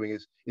be doing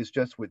is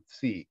just with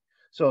C.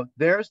 So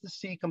there's the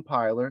C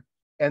compiler,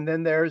 and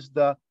then there's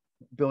the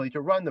ability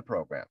to run the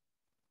program.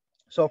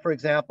 So for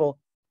example,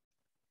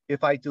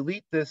 if I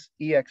delete this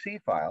exe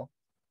file,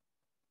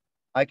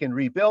 I can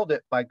rebuild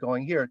it by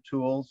going here,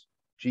 Tools,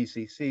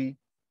 GCC,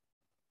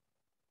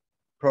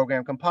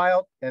 Program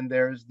Compiled, and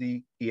there's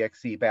the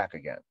exe back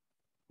again,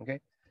 okay?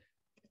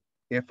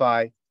 If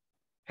I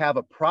have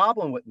a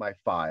problem with my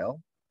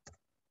file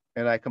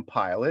and I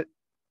compile it,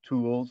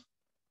 Tools,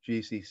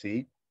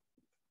 GCC,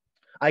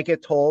 I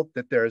get told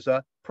that there's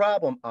a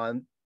problem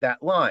on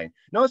that line.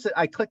 Notice that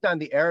I clicked on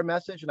the error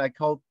message and I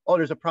called, oh,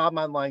 there's a problem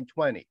on line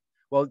 20.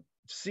 Well,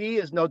 C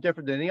is no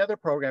different than any other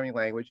programming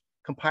language.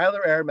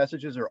 Compiler error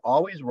messages are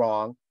always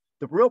wrong.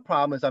 The real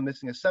problem is I'm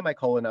missing a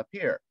semicolon up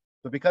here.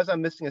 But because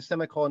I'm missing a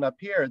semicolon up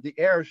here, the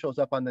error shows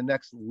up on the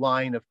next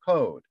line of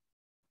code.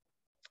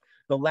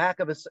 The lack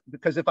of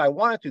because if I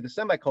wanted to, the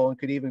semicolon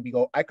could even be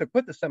I could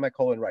put the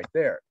semicolon right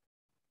there.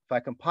 If I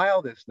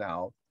compile this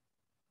now,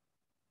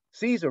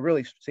 C's are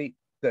really,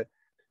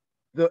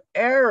 the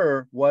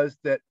error was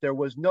that there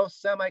was no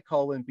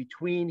semicolon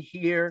between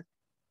here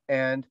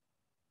and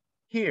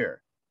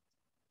here.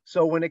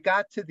 So when it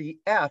got to the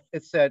F,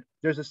 it said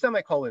there's a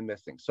semicolon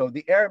missing. So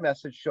the error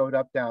message showed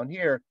up down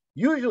here.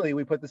 Usually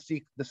we put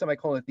the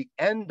semicolon at the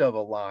end of a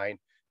line,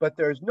 but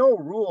there's no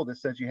rule that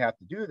says you have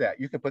to do that.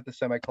 You can put the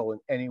semicolon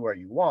anywhere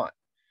you want.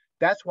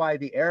 That's why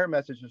the error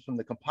messages from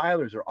the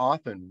compilers are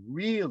often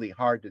really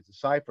hard to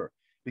decipher,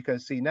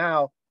 because see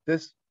now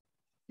this,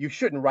 you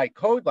shouldn't write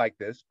code like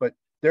this, but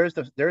there's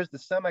the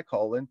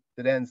semicolon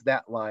that ends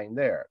that line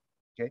there,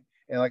 okay?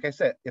 And like I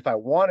said, if I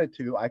wanted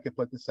to, I could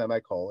put the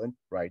semicolon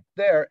right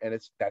there, and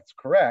that's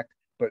correct,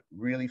 but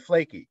really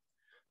flaky.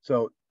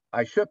 So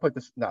I should put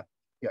this, now,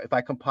 if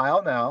I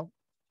compile now,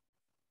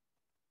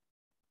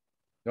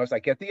 notice I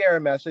get the error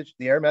message.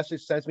 The error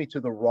message sends me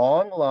to the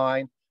wrong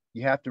line.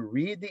 You have to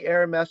read the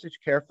error message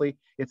carefully.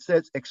 It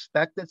says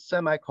expected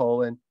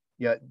semicolon.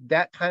 Yeah,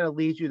 that kind of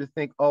leads you to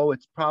think, oh,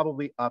 it's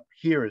probably up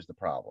here is the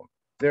problem.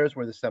 There's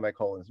where the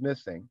semicolon is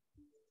missing,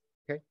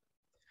 okay?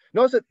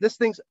 Notice that this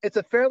it's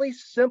a fairly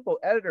simple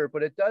editor,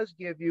 but it does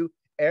give you,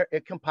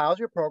 it compiles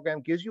your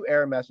program, gives you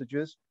error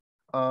messages.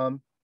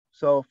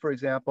 So for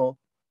example,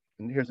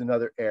 and here's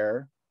another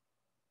error.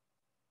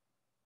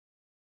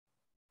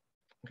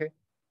 Okay,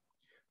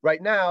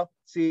 right now,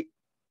 see,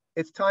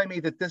 it's telling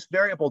me that this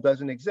variable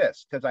doesn't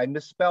exist because I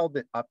misspelled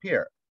it up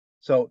here.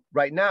 So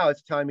right now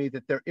it's telling me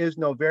that there is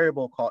no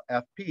variable called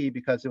FP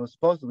because it was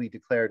supposedly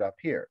declared up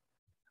here.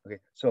 Okay,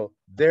 so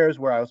there's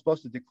where I was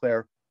supposed to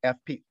declare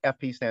FP.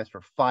 FP stands for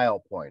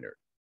file pointer.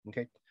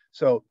 Okay,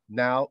 so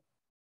now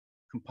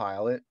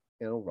compile it,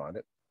 it'll run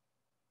it.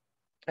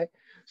 Okay,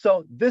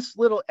 so this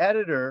little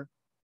editor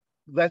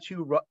lets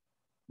you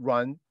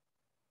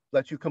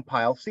lets you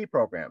compile C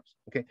programs.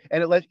 Okay,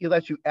 and it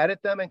lets you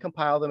edit them and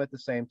compile them at the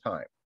same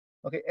time.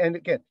 Okay, and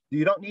again,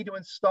 you don't need to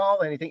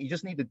install anything. You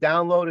just need to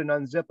download and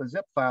unzip a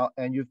zip file,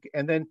 and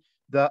then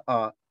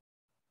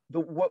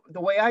the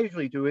way I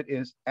usually do it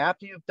is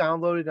after you've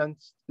downloaded and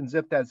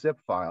unzipped that zip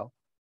file,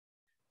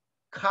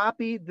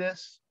 copy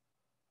this.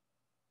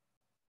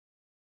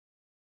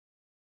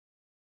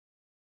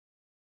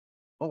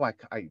 Oh,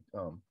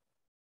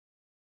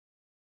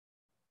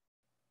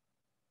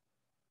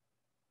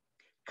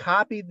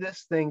 copy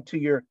this thing to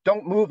your,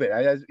 don't move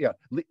it.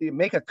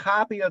 Make a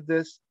copy of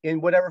this in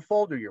whatever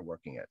folder you're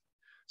working in.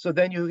 So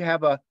then you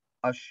have a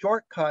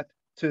shortcut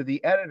to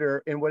the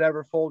editor in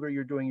whatever folder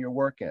you're doing your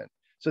work in.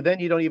 So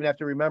then you don't even have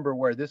to remember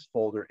where this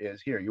folder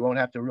is here. You won't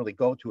have to really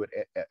go to it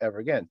ever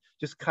again.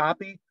 Just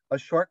copy a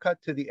shortcut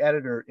to the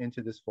editor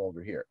into this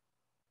folder here.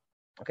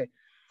 Okay.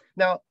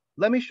 Now,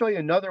 let me show you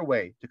another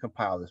way to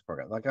compile this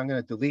program. Like I'm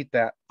going to delete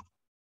that.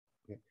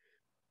 Okay.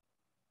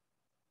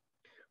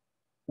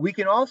 We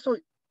can also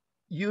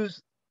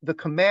use the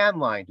command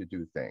line to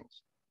do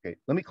things. Okay.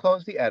 Let me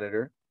close the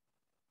editor.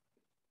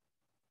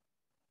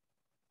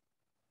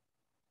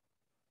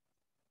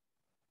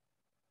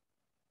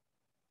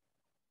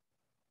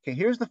 Okay,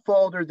 here's the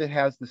folder that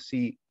has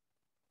the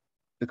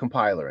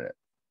compiler in it.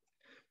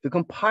 The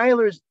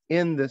compiler's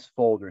in this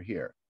folder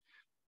here.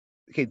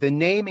 Okay, the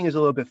naming is a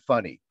little bit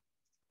funny.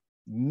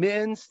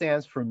 Min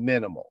stands for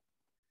minimal.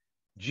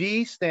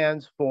 G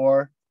stands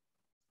for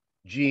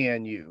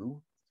GNU.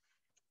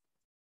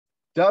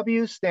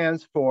 W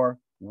stands for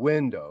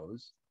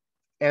Windows.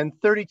 And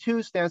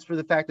 32 stands for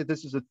the fact that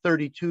this is a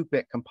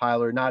 32-bit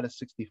compiler, not a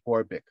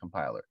 64-bit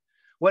compiler.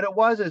 What it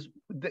was is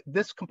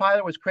this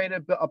compiler was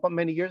created up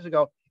many years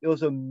ago. It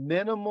was a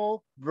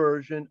minimal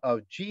version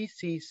of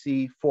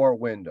GCC for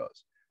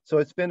Windows. So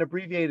it's been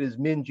abbreviated as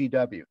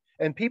MinGW.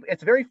 And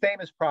it's a very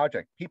famous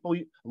project.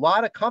 A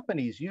lot of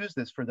companies use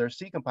this for their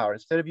C compiler.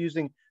 Instead of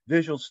using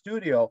Visual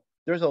Studio,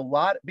 there's a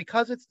lot,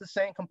 because it's the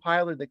same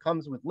compiler that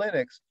comes with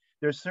Linux,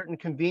 there's certain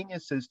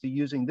conveniences to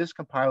using this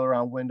compiler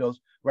on Windows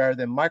rather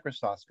than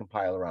Microsoft's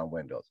compiler on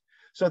Windows.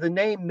 So the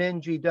name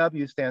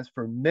MinGW stands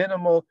for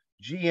Minimal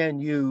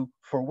GNU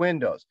for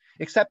Windows,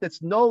 except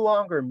it's no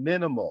longer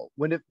minimal.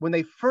 When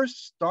they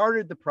first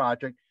started the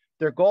project,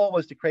 their goal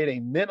was to create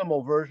a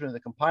minimal version of the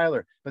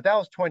compiler, but that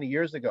was 20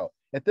 years ago.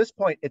 At this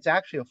point, it's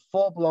actually a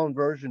full-blown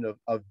version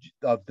of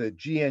the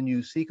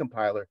GNU C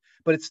compiler,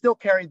 but it still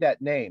carried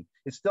that name.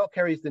 It still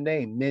carries the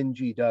name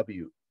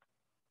MinGW.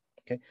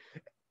 Okay,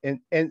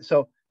 and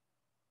so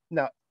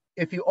now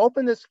if you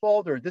open this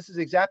folder, this is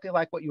exactly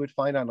like what you would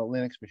find on a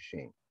Linux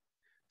machine.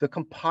 The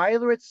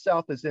compiler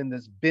itself is in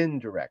this bin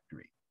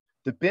directory.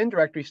 The bin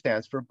directory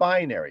stands for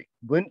binary.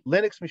 When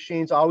Linux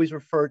machines always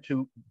refer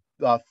to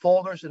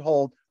folders that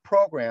hold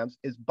programs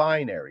as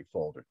binary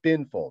folders,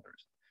 bin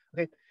folders.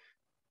 Okay.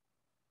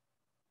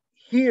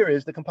 Here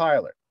is the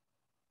compiler.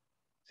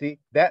 See,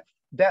 that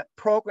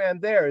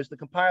program there is the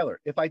compiler.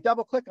 If I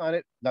double click on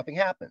it, nothing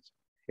happens.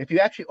 If you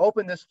actually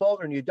open this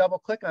folder and you double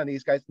click on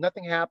these guys,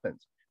 nothing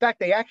happens. In fact,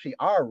 they actually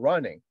are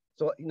running.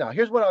 So now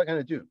here's what I'm going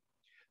to do.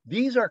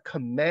 These are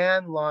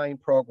command line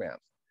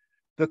programs.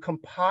 The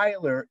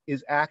compiler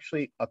is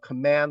actually a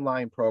command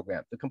line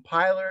program. The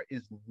compiler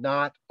is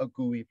not a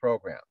GUI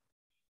program.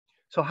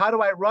 So how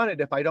do I run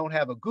it if I don't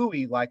have a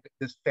GUI like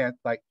this?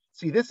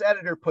 See, this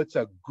editor puts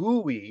a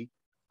GUI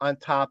on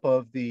top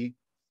of the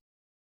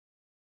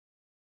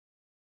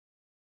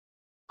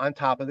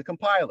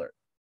compiler.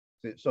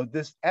 So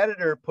this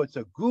editor puts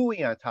a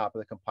GUI on top of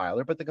the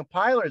compiler, but the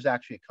compiler is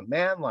actually a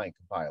command line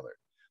compiler.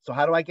 So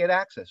how do I get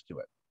access to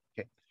it?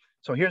 Okay,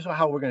 so here's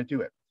how we're going to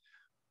do it.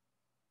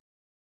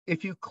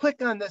 If you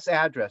click on this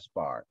address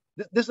bar,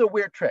 this is a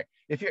weird trick.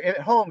 If you're at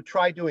home,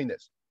 try doing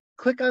this.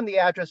 Click on the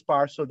address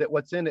bar so that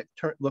what's in it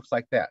looks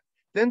like that.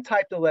 Then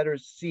type the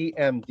letters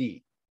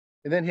CMD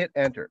and then hit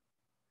enter.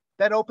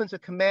 That opens a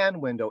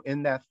command window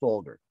in that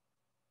folder.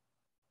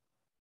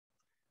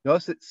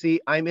 Notice that,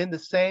 see, I'm in the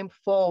same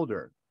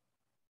folder.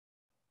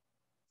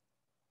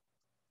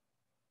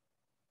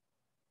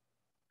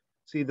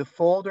 See, the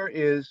folder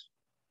is,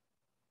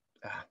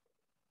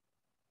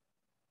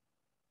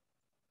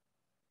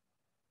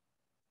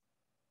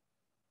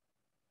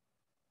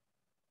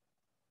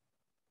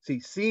 see,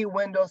 C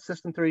Windows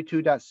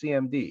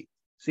System32.cmd.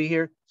 See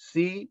here,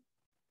 C.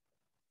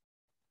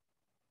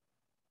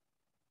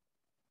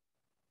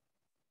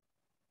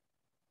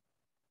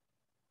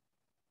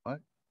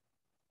 What?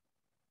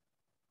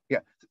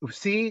 Yeah,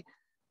 C.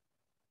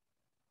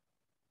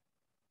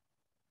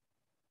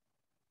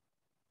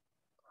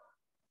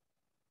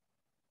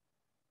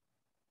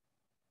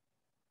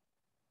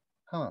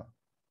 Huh.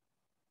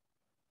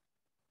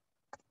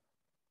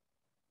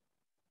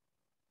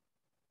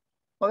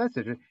 Well, that's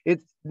interesting.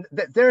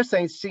 They're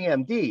saying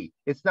CMD.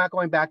 It's not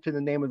going back to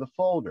the name of the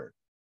folder.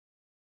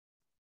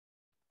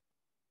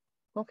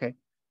 Okay.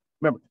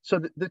 Remember,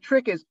 so the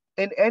trick is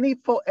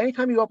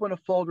anytime you open a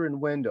folder in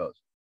Windows,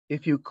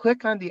 if you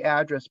click on the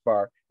address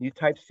bar, you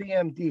type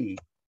CMD,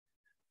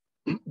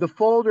 the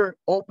folder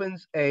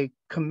opens a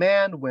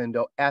command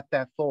window at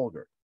that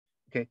folder.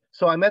 Okay,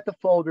 so I'm at the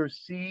folder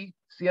C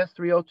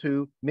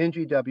CS302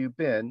 MinGW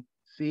bin,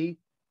 C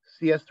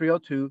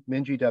CS302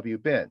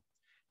 MinGW bin.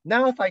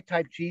 Now, if I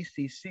type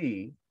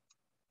GCC,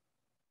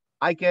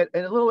 I get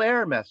a little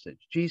error message,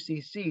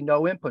 GCC,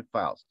 no input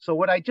files. So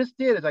what I just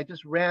did is I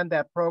just ran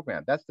that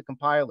program. That's the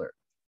compiler.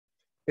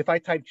 If I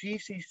type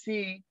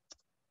GCC,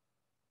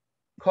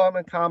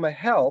 comma,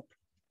 help,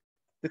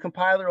 the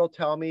compiler will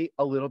tell me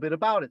a little bit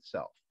about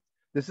itself.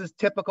 This is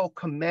typical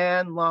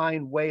command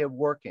line way of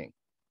working.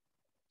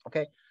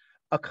 Okay,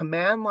 a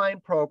command line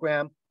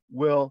program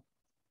will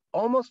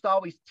almost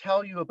always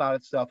tell you about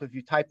itself. If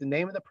you type the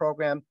name of the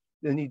program,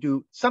 then you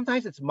do,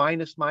 sometimes it's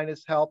minus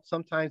help,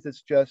 sometimes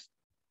it's just,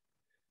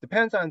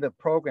 depends on the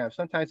program,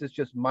 sometimes it's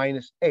just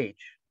 -H.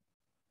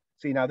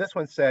 See, now this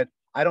one said,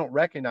 I don't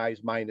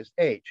recognize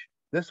 -H.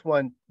 This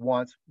one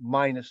wants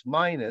minus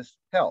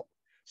help.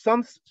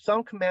 Some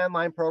command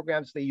line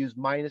programs, they use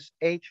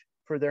 -H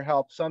for their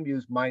help, some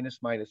use minus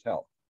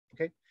help,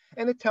 okay?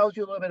 And it tells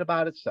you a little bit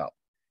about itself.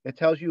 It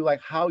tells you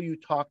like how you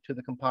talk to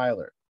the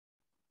compiler.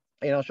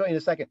 And I'll show you in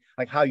a second,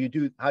 like how you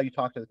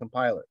talk to the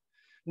compiler.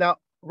 Now,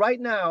 right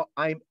now,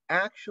 I'm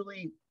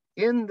actually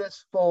in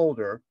this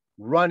folder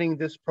running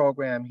this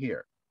program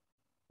here,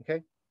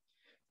 okay?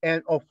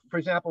 And for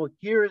example,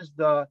 here is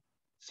the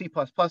C++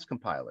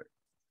 compiler.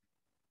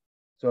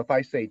 So if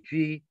I say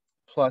G++,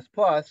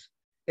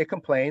 it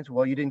complains,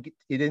 well, you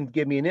didn't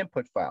give me an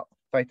input file.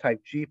 If I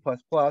type G++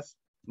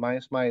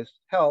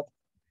 -help,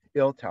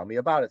 it'll tell me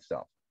about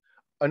itself.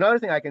 Another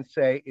thing I can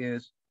say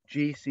is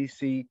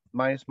GCC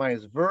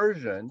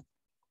 --version,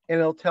 and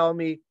it'll tell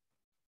me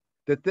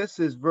that this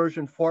is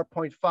version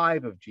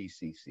 4.5 of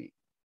GCC.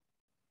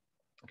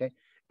 Okay,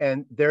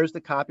 and there's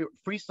the copy.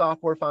 Free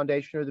Software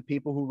Foundation are the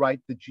people who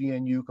write the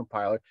GNU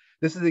compiler.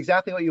 This is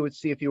exactly what you would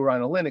see if you were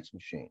on a Linux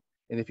machine.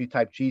 And if you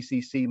type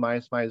GCC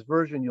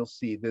 --version, you'll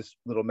see this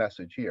little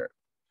message here.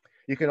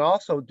 You can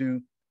also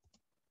do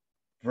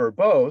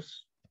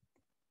verbose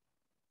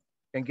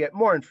and get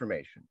more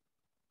information.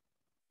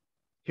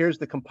 Here's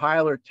the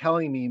compiler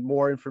telling me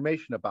more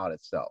information about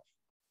itself.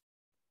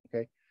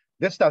 Okay,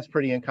 this stuff's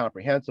pretty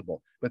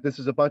incomprehensible, but this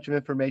is a bunch of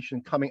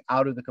information coming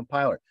out of the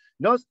compiler.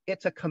 Notice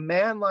it's a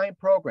command line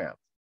program.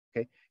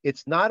 Okay,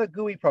 it's not a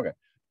GUI program.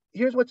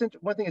 Here's one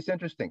thing that's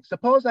interesting.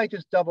 Suppose I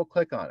just double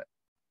click on it.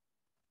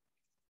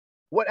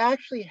 What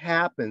actually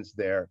happens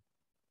there,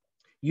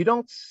 you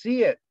don't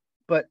see it,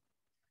 but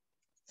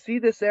see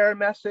this error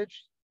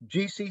message,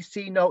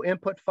 GCC no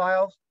input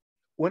files?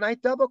 When I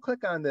double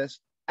click on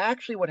this,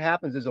 actually what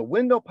happens is a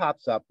window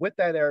pops up with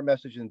that error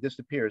message and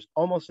disappears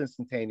almost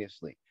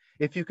instantaneously.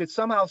 If you could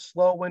somehow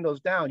slow Windows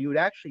down, you would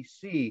actually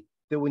see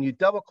that when you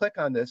double click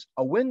on this,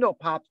 a window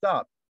pops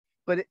up,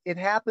 but it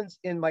happens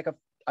in like a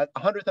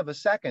 100th of a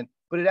second,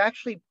 but it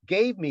actually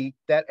gave me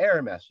that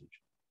error message.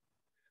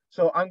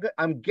 So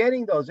I'm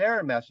getting those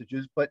error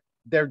messages, but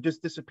they're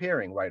just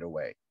disappearing right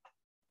away.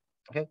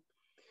 Okay.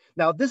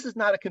 Now, this is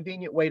not a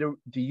convenient way to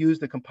use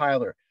the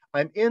compiler.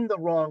 I'm in the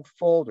wrong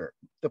folder.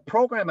 The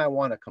program I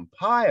want to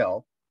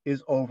compile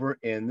is over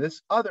in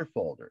this other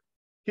folder.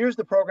 Here's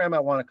the program I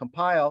want to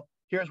compile.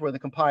 Here's where the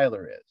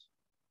compiler is.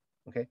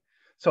 Okay.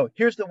 So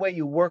here's the way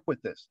you work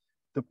with this.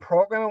 The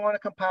program I want to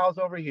compile is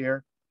over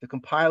here. The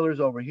compiler is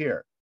over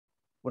here.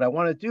 What I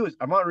want to do is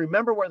I want to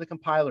remember where the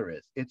compiler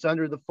is. It's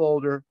under the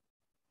folder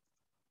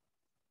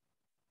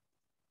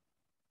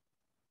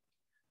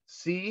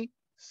C,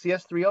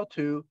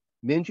 CS302,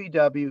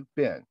 MinGW,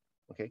 bin.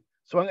 Okay,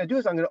 so what I'm going to do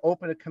is I'm going to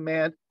open a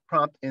command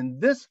prompt in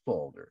this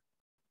folder.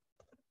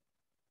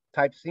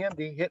 Type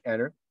CMD, hit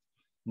enter.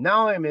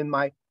 Now I'm in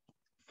my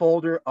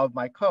folder of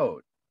my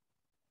code.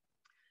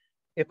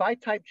 If I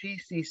type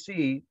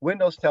GCC,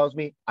 Windows tells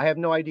me I have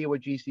no idea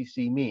what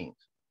GCC means.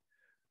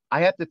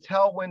 I have to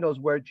tell Windows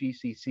where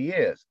GCC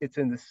is. It's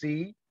in the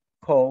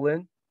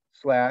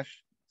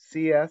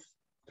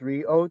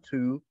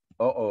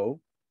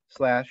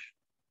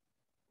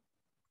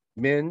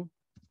C:/CS302:00/min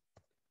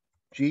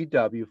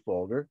GW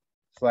folder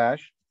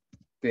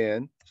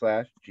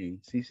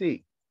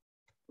 /bin/GCC.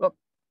 Look,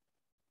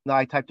 no,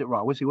 I typed it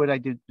wrong. Let's see what I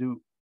did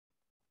do.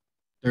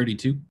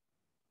 32.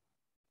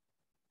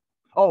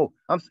 Oh,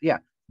 yeah,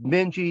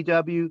 min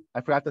GW.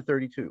 I forgot the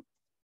 32.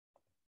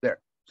 There.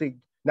 See,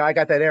 now I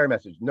got that error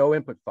message. No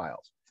input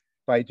files.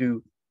 If I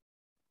do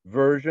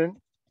version,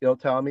 it'll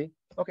tell me.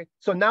 Okay,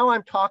 so now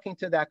I'm talking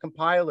to that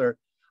compiler.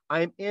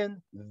 I'm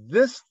in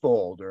this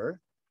folder,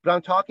 but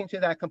I'm talking to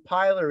that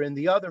compiler in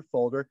the other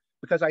folder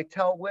because I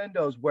tell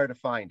Windows where to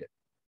find it.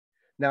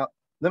 Now,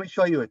 let me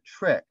show you a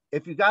trick.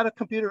 If you got a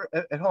computer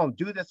at home,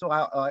 do this.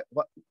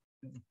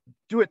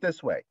 Do it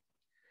this way.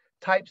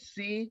 Type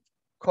C:/C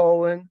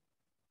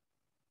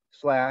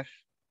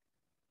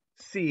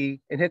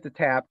and hit the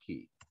tab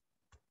key.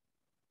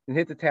 And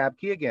hit the tab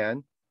key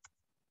again.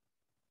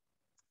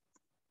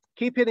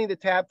 Keep hitting the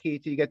tab key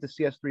till you get to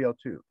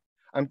CS302.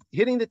 I'm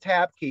hitting the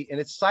tab key and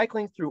it's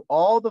cycling through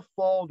all the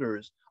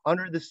folders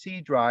under the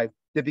C drive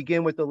that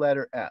begin with the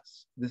letter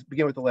S. This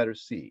begin with the letter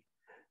C.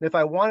 And if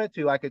I wanted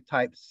to, I could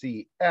type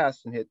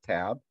CS and hit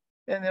tab,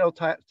 and it'll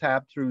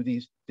tab through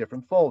these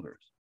different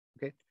folders.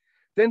 Okay.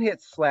 Then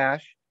hit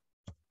slash,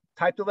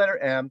 type the letter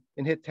M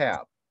and hit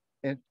tab,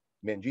 and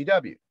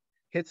MinGW.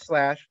 Hit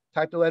slash,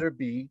 type the letter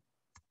B,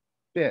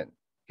 bin.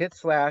 Hit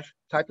slash,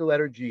 type the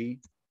letter G,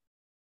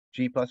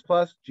 G++,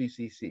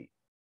 GCC.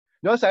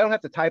 Notice I don't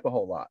have to type a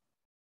whole lot.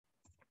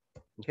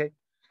 Okay.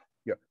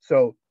 Yeah.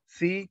 So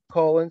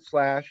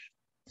C:/CS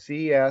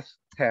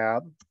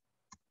tab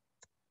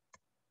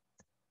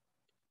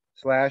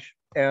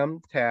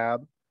 /M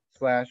tab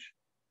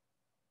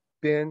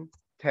 /bin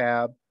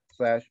tab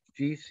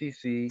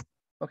 /GCC.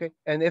 Okay.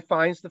 And it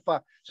finds the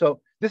file.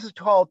 So this is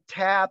called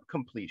tab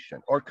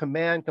completion or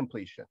command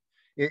completion.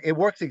 It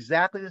works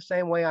exactly the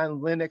same way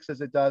on Linux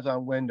as it does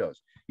on Windows.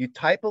 You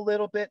type a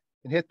little bit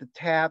and hit the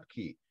tab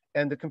key,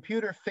 and the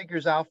computer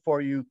figures out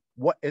for you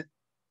what it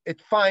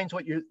finds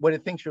what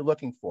it thinks you're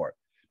looking for.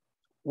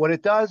 What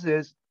it does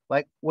is,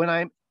 like when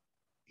I'm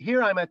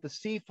here, I'm at the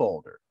C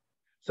folder.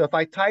 So if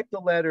I type the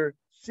letter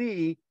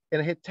C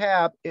and hit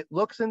tab, it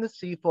looks in the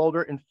C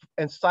folder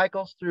and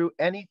cycles through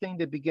anything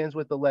that begins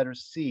with the letter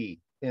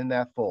C in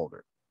that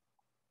folder.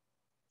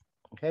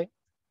 Okay.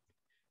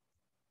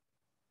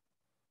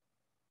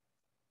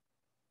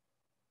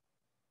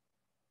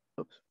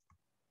 Oops.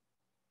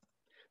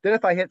 Then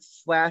if I hit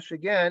slash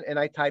again and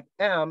I type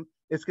M,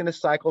 it's going to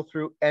cycle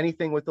through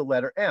anything with the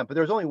letter M. But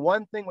there's only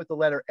one thing with the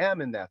letter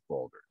M in that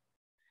folder.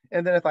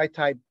 And then if I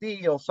type B,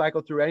 it'll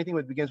cycle through anything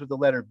that begins with the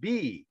letter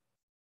B.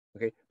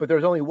 Okay, but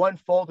there's only one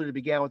folder that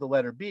began with the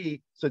letter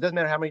B, so it doesn't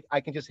matter how many.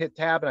 I can just hit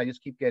tab and I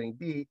just keep getting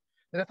B.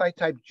 Then if I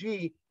type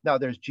G, now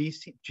there's G++,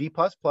 GCC,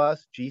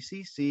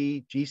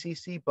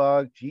 GCC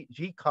bug,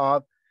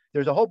 GCOV.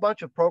 There's a whole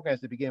bunch of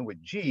programs that begin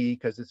with G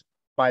because it's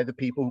by the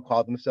people who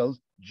call themselves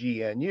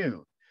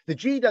GNU. The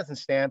G doesn't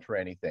stand for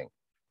anything.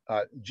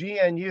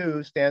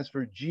 GNU stands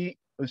for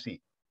let's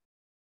see.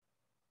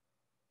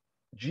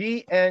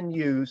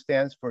 GNU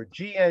stands for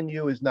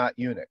GNU is not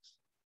Unix.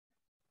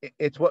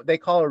 It's what they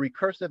call a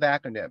recursive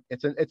acronym.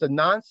 It's a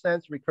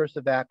nonsense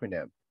recursive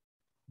acronym.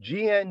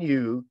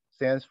 GNU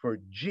stands for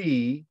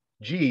G,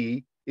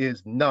 G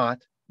is not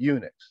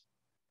Unix.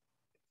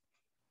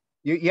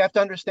 You have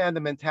to understand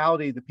the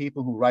mentality of the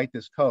people who write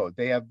this code.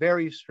 They have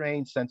very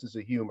strange senses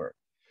of humor.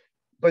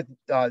 But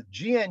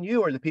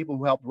GNU are the people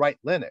who helped write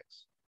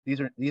Linux. These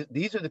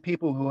are the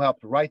people who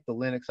helped write the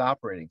Linux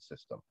operating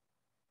system.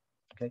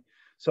 Okay,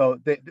 so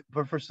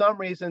for some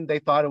reason they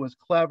thought it was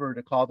clever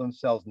to call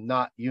themselves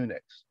not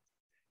Unix,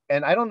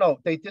 and I don't know.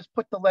 They just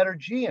put the letter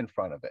G in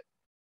front of it.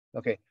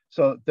 Okay,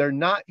 so they're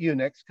not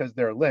Unix because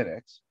they're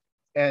Linux,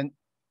 and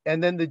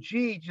then the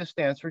G just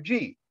stands for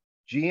G.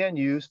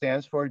 GNU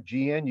stands for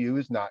GNU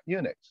is not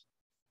Unix,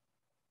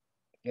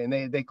 and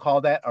they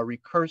call that a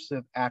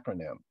recursive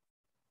acronym.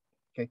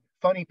 Okay,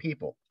 funny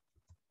people.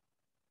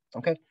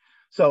 Okay,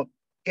 so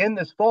in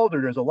this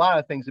folder, there's a lot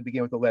of things that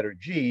begin with the letter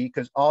G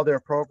because all their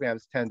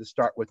programs tend to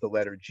start with the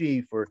letter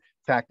G for the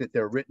fact that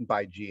they're written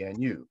by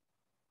GNU.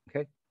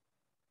 Okay.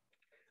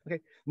 Okay.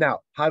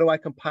 Now, how do I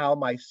compile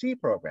my C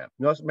program?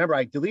 Notice, remember,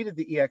 I deleted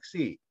the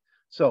exe.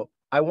 So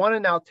I want to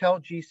now tell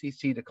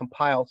GCC to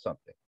compile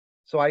something.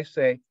 So I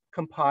say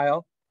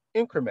compile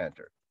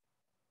incrementer.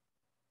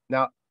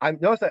 Now, I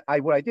notice that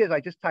what I did is I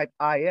just typed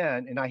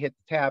IN and I hit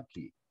the tab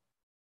key.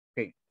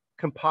 Okay,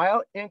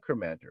 compile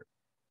incrementer.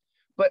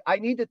 But I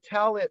need to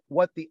tell it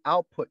what the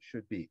output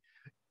should be.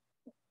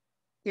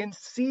 In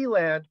C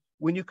land,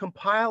 when you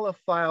compile a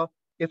file,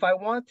 if I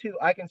want to,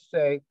 I can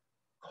say,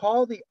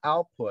 call the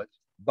output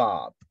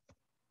Bob.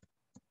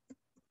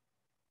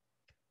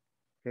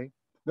 Okay,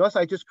 notice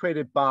I just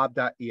created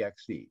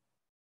bob.exe.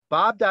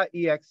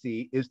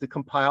 Bob.exe is the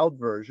compiled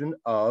version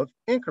of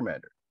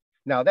incrementer.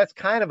 Now, that's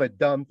kind of a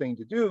dumb thing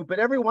to do, but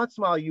every once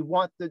in a while, you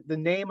want the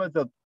name of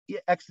the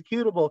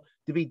executable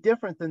to be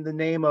different than the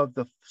name of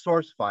the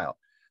source file.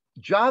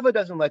 Java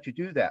doesn't let you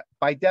do that.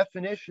 By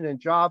definition in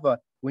Java,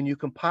 when you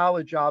compile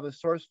a Java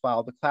source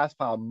file, the class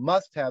file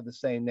must have the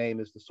same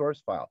name as the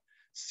source file.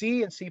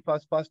 C and C++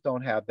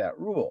 don't have that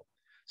rule.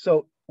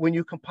 So when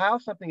you compile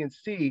something in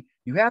C,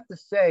 you have to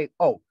say,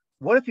 oh,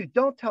 what if you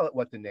don't tell it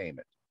what to name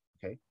it?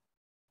 Okay.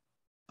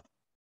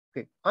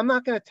 Okay, I'm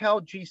not going to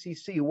tell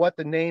GCC what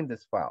to name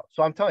this file.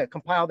 So I'm telling it,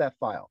 compile that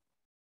file.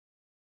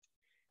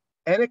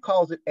 And it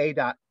calls it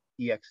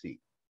a.exe.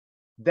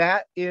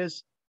 That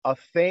is a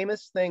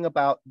famous thing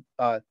about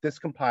this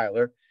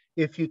compiler.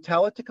 If you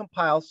tell it to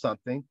compile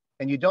something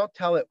and you don't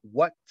tell it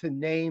what to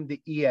name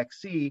the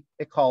exe,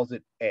 it calls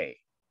it A.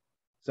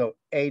 So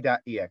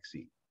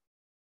a.exe.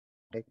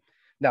 Okay.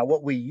 Now,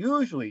 what we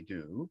usually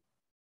do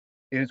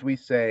is we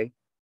say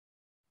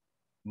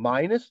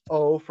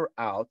 -O for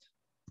out,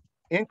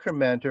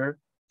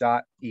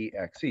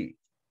 incrementer.exe.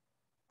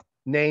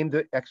 Name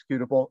the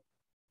executable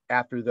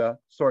after the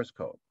source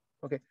code.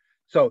 Okay,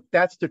 so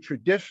that's the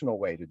traditional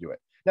way to do it.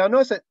 Now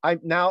notice that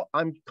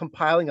I'm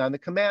compiling on the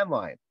command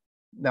line.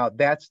 Now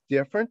that's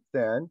different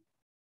than,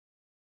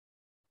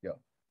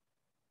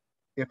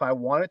 if I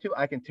wanted to,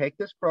 I can take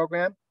this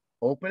program,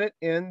 open it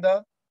in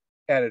the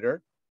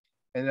editor,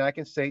 and then I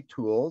can say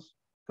tools,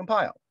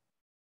 compile.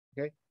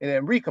 Okay, and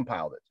then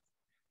recompiled it.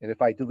 And if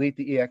I delete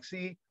the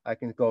exe, I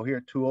can go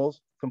here,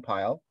 tools,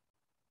 compile,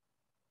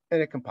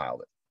 and it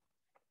compiled it.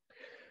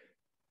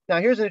 Now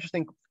here's an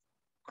interesting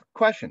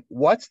question.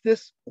 What's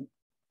this?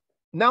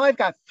 Now I've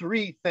got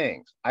three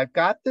things. I've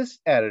got this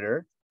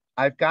editor,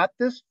 I've got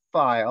this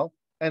file,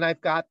 and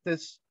I've got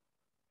this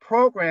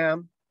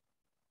program.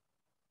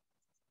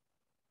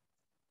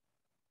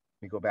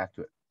 Let me go back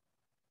to it.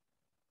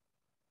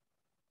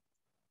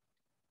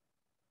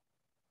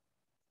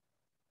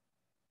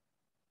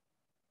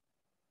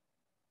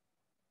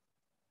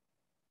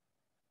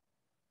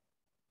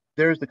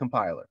 There's the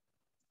compiler.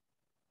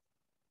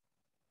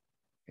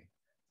 Okay.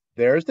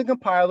 There's the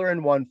compiler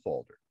in one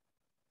folder.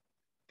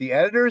 The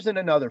editor is in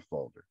another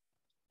folder.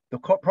 The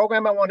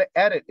program I want to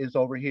edit is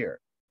over here.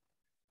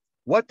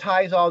 What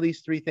ties all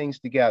these three things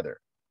together?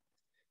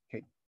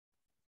 Okay.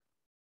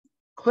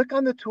 Click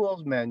on the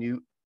Tools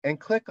menu and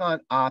click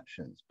on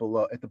Options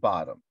below at the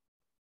bottom.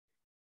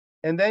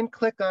 And then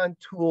click on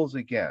Tools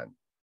again.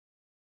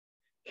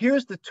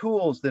 Here's the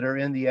tools that are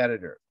in the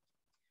editor.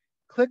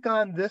 Click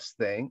on this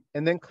thing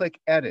and then click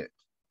Edit.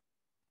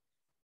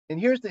 And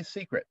here's the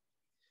secret.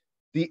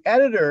 The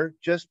editor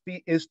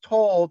is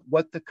told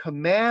what the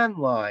command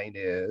line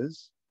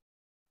is.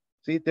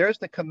 See, there's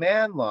the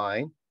command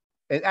line.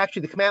 And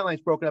actually, the command line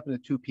is broken up into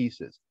two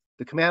pieces.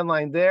 The command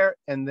line there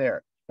and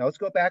there. Now let's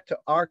go back to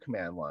our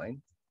command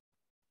line.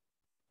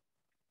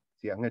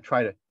 See, I'm going to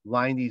try to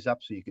line these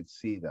up so you can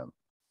see them.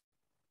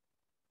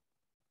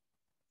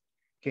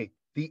 Okay,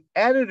 the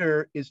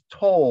editor is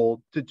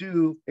told to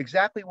do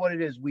exactly what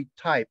it is we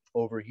typed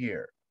over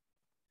here.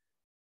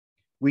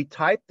 We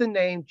type the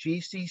name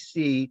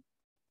GCC,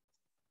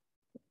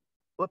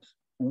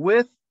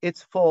 with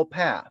its full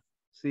path.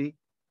 See?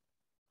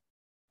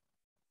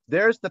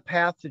 There's the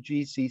path to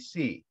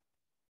GCC.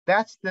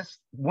 That's this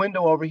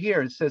window over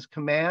here. It says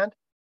command.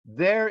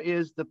 There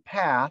is the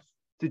path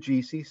to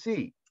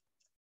GCC.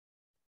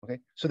 Okay,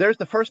 so there's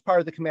the first part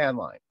of the command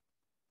line.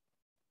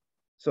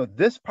 So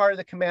this part of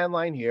the command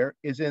line here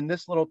is in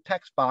this little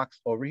text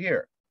box over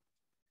here.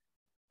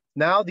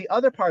 Now the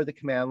other part of the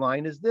command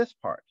line is this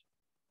part.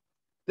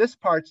 This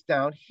part's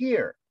down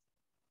here.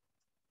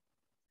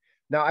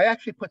 Now I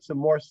actually put some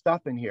more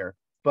stuff in here,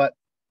 but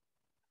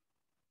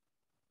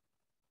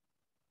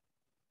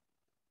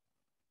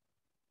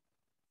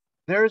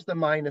there's the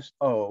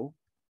 -O.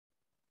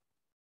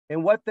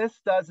 And what this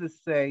does is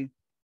say,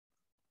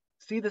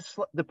 see the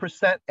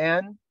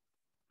 %n?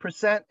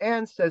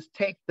 %n says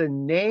take the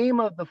name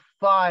of the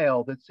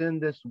file that's in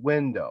this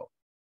window.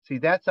 See,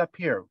 that's up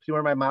here. See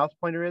where my mouse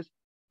pointer is?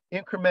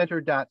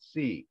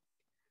 Incrementer.c.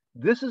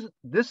 This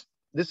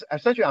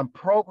essentially, I'm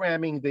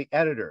programming the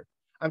editor.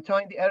 I'm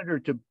telling the editor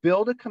to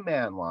build a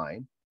command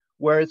line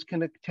where it's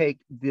going to take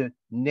the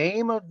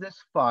name of this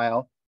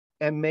file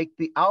and make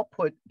the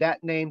output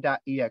that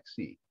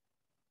name.exe.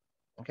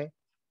 Okay,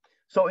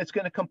 so it's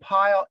going to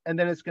compile, and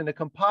then it's going to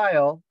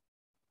compile.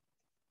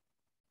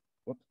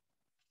 Whoops,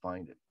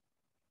 find it.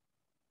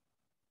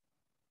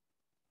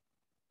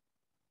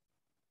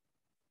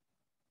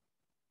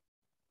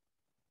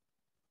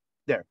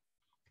 There.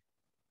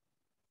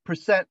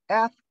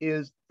 %f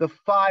is the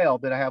file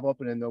that I have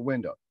open in the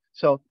window.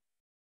 So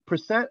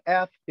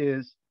 %f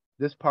is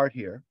this part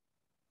here.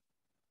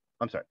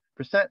 I'm sorry,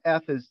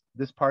 %f is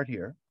this part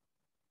here.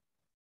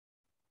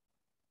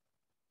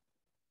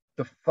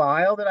 The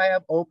file that I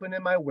have open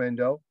in my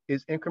window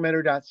is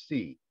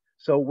incrementer.c.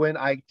 So when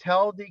I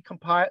tell the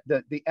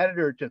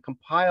editor to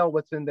compile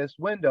what's in this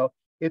window,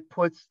 it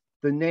puts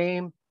the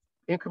name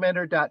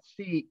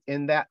incrementer.c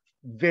in that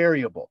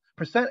variable.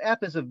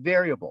 %f is a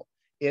variable.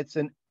 It's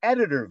an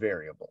editor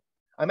variable.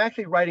 I'm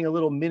actually writing a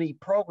little mini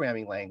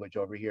programming language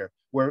over here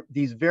where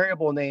these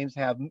variable names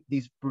are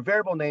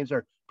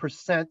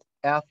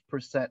 %f,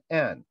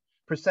 %n.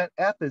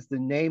 %f is the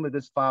name of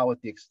this file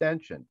with the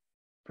extension.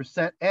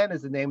 %n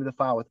is the name of the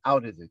file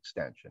without its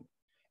extension.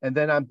 And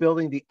then I'm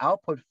building the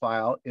output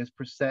file is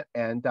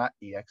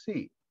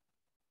 %n.exe.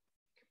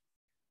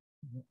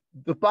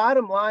 The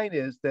bottom line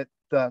is that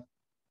the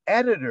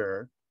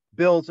editor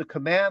builds a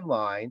command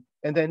line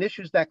and then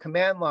issues that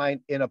command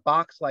line in a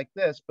box like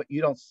this, but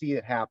you don't see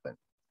it happen.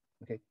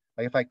 Okay,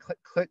 like if I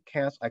click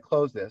cancel, I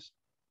close this.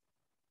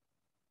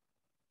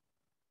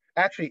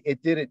 Actually,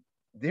 it did it.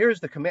 There's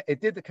the command. It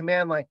did the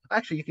command line.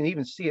 Actually, you can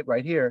even see it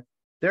right here.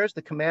 There's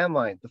the command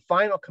line. The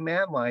final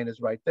command line is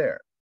right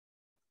there.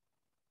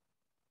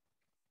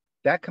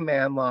 That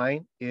command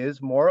line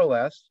is more or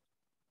less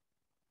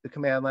the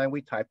command line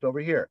we typed over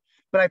here.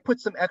 But I put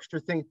some extra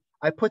things.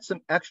 I put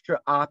some extra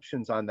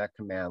options on that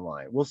command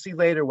line. We'll see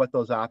later what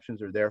those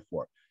options are there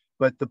for.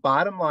 But the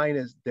bottom line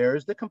is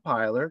there's the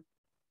compiler.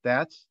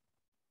 That's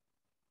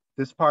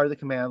this part of the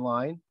command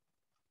line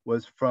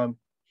was from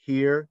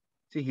here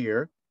to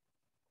here.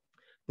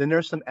 Then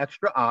there's some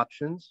extra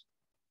options.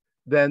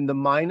 Then the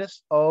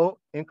 -O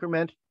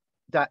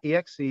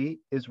increment.exe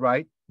is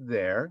right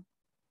there.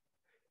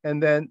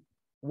 And then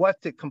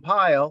what to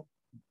compile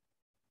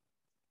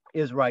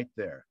is right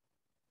there.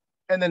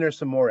 And then there's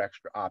some more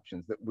extra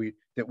options that we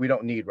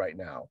don't need right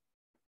now.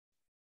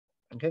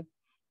 Okay.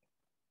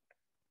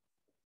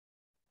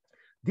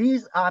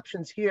 These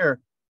options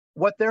here,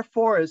 what they're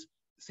for is,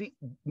 see,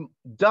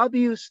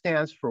 W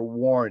stands for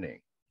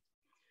warning.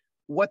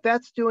 What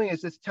that's doing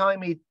is it's telling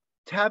me,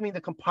 having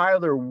the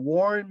compiler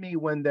warn me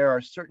when there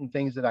are certain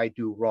things that I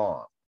do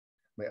wrong.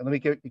 Let me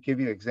give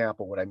you an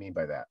example of what I mean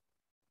by that.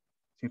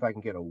 See if I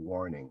can get a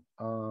warning.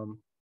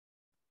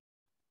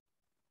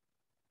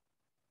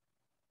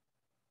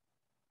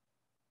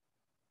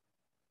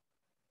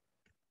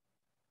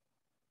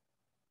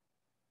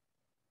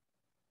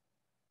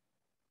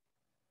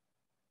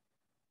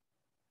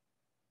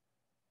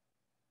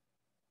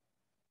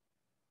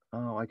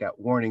 Oh, I got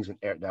warnings and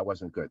error. That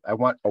wasn't good. I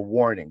want a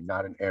warning,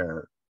 not an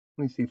error.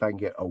 Let me see if I can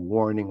get a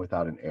warning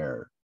without an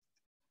error.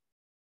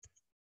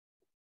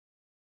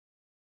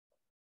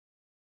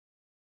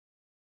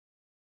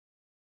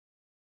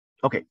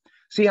 Okay,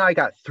 see how I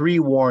got 3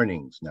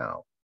 warnings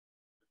now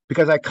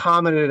because I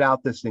commented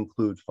out this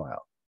include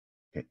file.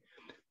 Okay,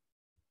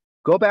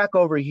 go back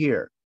over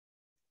here.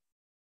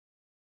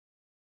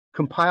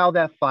 Compile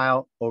that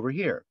file over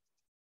here.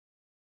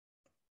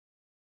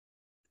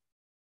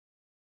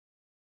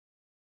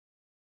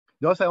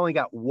 Notice I only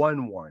got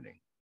 1 warning.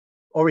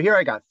 Over here,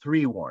 I got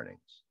 3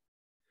 warnings.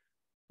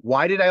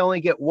 Why did I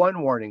only get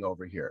 1 warning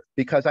over here?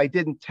 Because I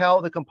didn't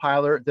tell the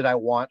compiler that I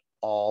want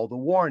all the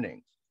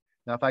warnings.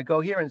 Now, if I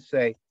go here and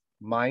say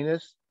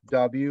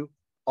 -W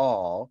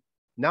all,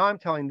 now I'm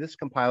telling this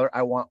compiler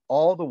I want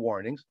all the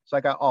warnings, so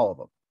I got all of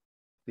them.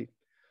 See?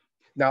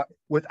 Now,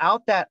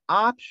 without that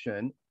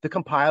option, the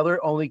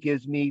compiler only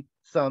gives me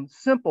some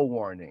simple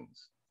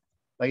warnings.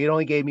 Like it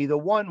only gave me the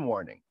 1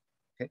 warning.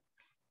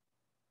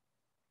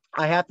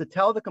 I have to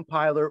tell the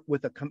compiler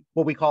with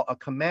what we call a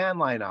command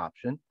line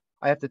option.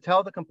 I have to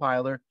tell the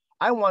compiler,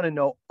 I want to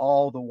know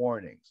all the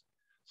warnings.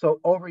 So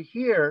over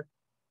here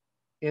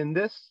in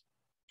this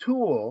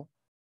tool,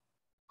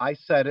 I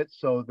set it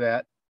so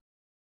that,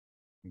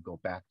 let me go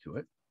back to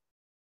it.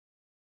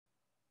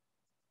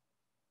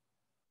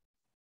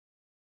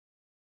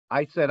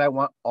 I said I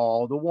want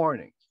all the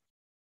warnings.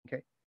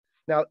 Okay.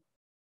 Now,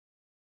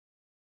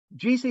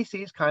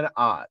 GCC is kind of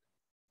odd.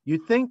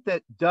 You'd think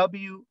that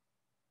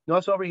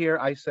notice over here,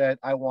 I said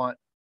I want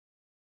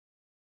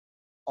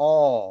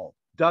all.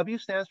 W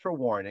stands for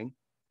warning.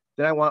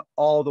 Then I want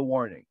all the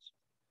warnings.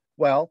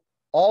 Well,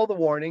 all the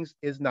warnings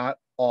is not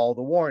all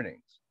the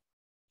warnings.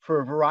 For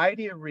a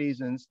variety of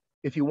reasons,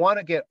 if you want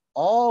to get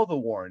all the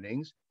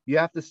warnings, you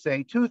have to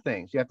say two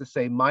things. You have to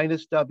say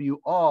minus W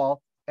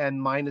all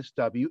and minus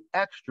W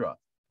extra,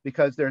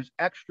 because there's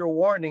extra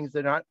warnings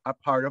that aren't a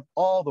part of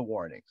all the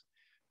warnings.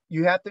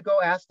 You have to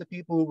go ask the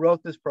people who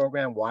wrote this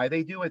program why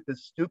they do it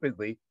this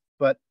stupidly,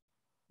 but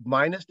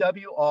minus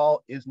W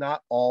all is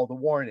not all the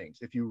warnings.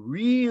 If you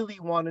really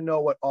want to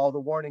know what all the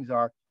warnings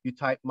are, you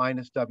type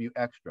minus W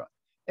extra.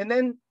 And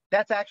then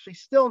that's actually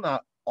still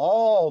not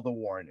all the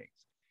warnings.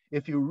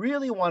 If you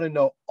really want to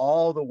know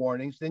all the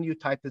warnings, then you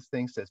type this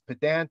thing that says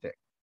pedantic.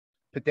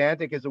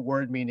 Pedantic is a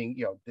word meaning,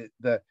 you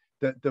know,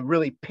 the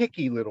really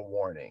picky little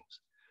warnings.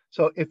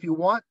 So if you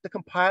want the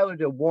compiler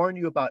to warn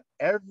you about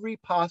every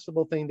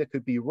possible thing that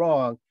could be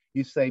wrong,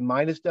 you say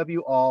minus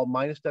W all,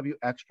 minus W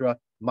extra,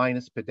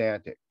 minus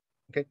pedantic.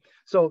 Okay,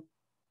 so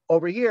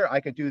over here,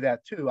 I could do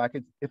that too. I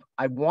could, if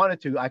I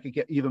wanted to, I could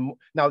get even more.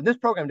 Now in this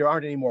program, there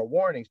aren't any more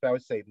warnings, but I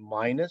would say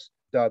minus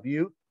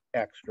W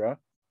extra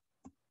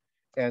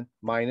and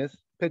minus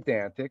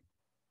pedantic.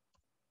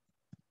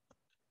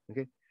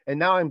 Okay, and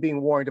now I'm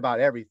being warned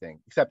about everything,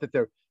 except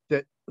that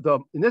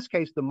in this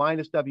case, the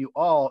minus W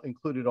all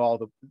included all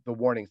the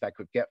warnings I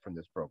could get from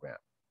this program.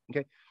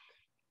 Okay,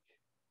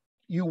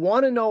 you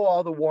want to know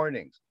all the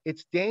warnings.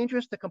 It's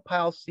dangerous to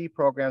compile C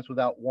programs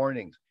without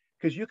warnings,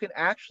 because you can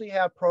actually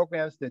have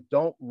programs that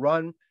don't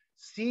run.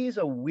 C is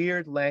a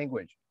weird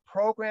language.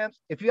 Programs,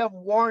 if you have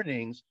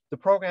warnings, the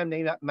program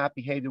may not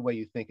behave the way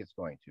you think it's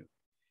going to.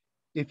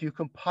 If you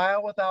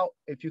compile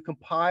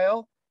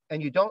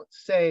and you don't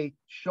say,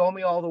 show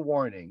me all the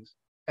warnings,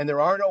 and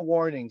there are no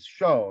warnings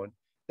shown,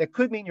 that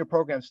could mean your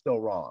program's still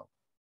wrong.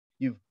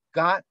 You've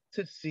got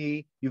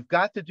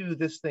to do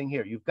this thing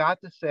here. You've got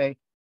to say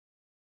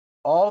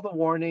all the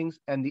warnings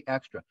and the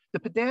extra. The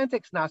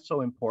pedantic's not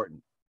so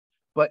important,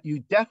 but you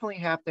definitely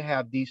have to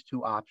have these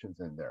two options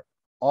in there,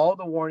 all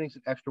the warnings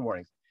and extra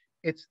warnings.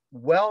 It's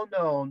well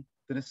known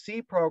that a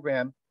C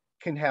program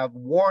can have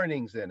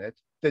warnings in it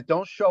that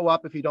don't show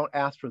up if you don't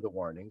ask for the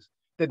warnings,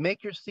 that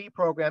make your C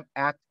program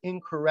act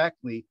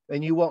incorrectly,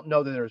 and you won't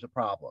know that there's a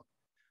problem.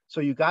 So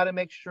you got to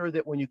make sure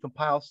that when you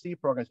compile C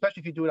programs,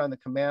 especially if you do it on the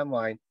command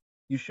line,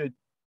 you should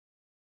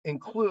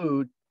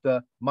include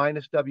the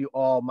minus W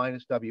all,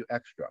 minus W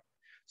extra.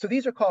 So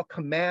these are called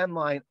command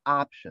line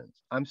options.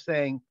 I'm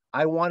saying,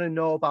 I want to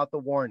know about the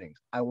warnings.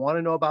 I want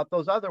to know about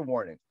those other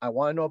warnings. I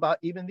want to know about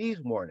even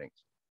these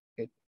warnings.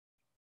 Okay?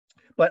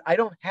 But I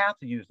don't have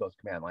to use those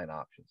command line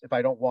options if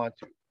I don't want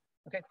to.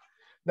 Okay.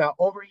 Now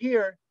over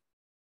here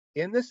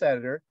in this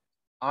editor,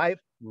 I've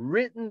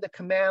written the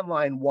command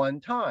line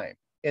one time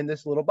in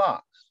this little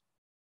box.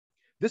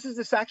 This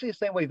is actually the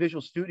same way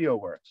Visual Studio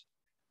works.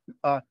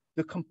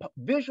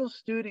 Visual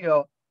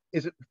Studio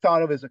is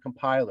thought of as a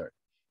compiler.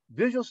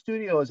 Visual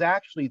Studio is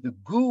actually the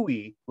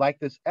GUI, like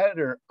this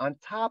editor, on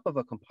top of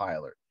a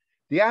compiler.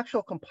 The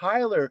actual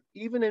compiler,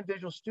 even in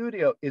Visual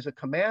Studio, is a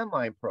command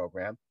line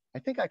program. I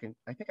think I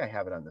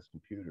have it on this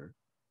computer.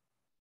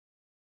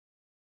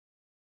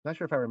 Not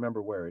sure if I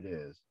remember where it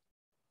is.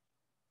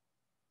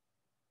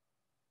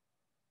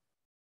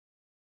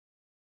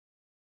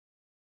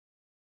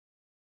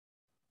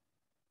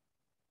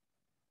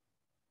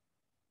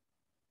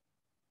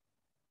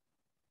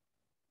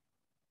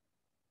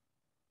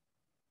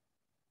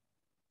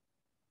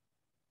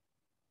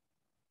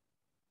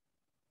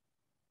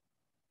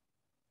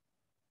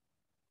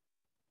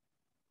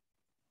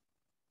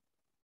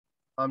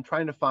 I'm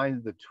trying to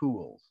find the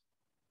tools.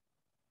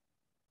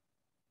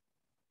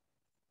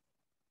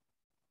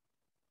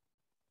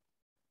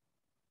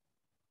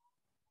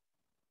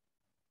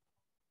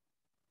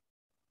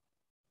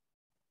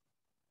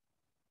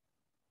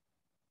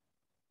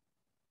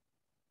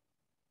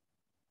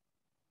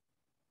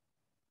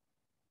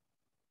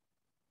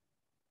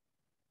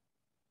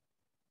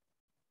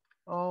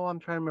 Oh, I'm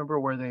trying to remember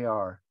where they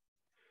are.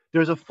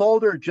 There's a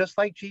folder just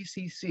like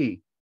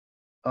GCC.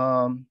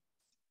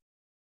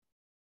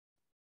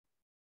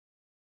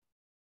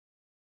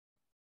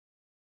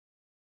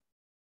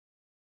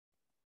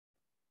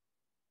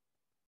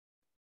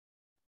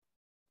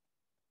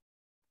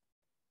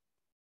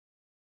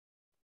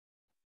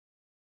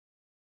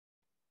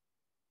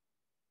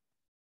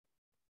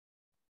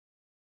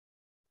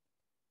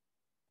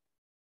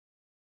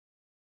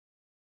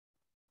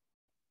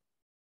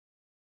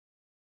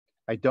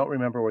 I don't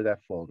remember where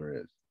that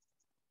folder is.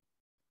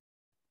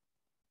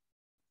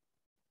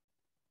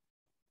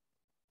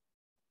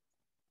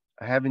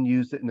 I haven't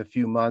used it in a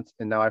few months,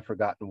 and now I've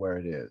forgotten where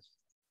it is.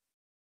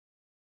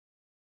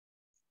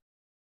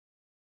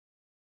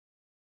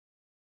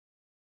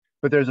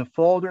 But there's a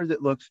folder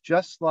that looks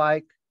just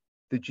like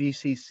the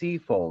GCC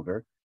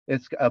folder.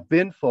 It's a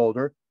bin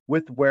folder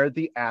with where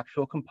the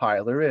actual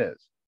compiler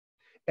is.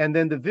 And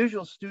then the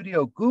Visual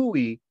Studio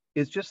GUI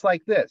is just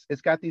like this.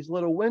 It's got these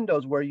little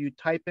windows where you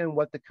type in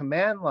what the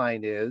command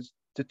line is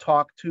to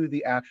talk to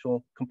the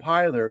actual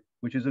compiler,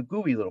 which is a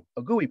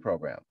GUI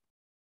program.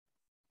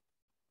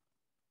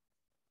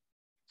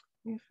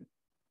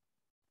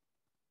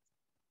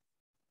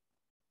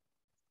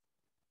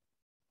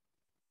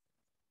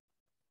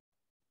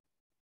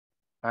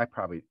 I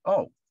probably,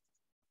 oh.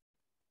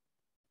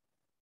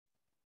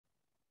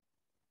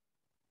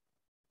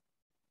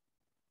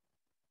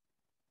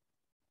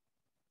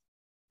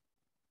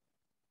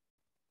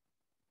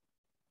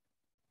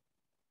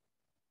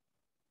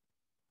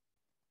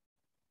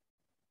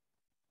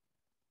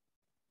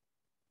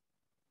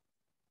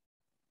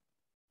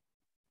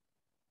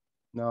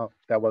 No,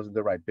 that wasn't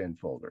the right bin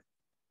folder.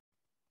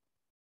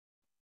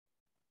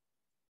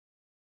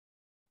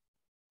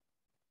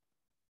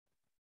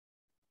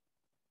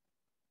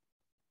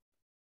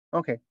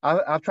 Okay,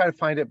 I'll try to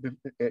find it.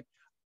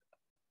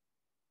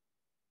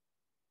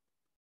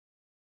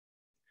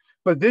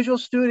 But Visual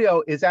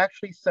Studio is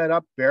actually set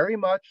up very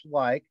much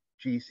like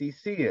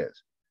GCC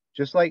is.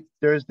 Just like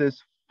there's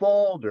this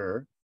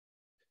folder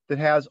that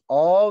has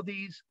all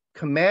these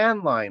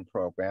command line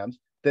programs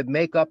that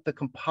make up the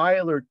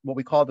compiler, what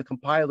we call the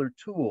compiler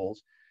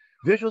tools.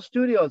 Visual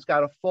Studio has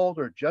got a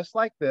folder just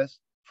like this,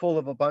 full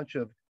of a bunch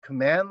of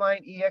command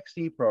line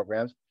exe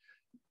programs.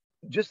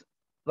 Just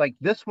like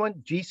this one,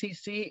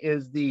 GCC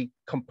is the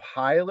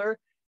compiler.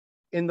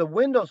 In the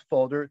Windows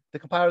folder, the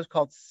compiler is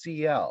called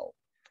CL.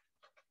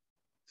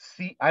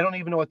 I don't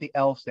even know what the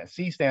L stands.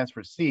 C stands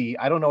for C.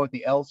 I don't know what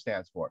the L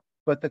stands for,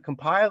 but the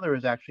compiler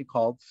is actually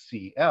called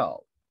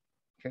CL.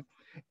 Okay,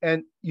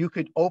 and you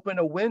could open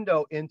a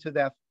window into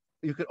that.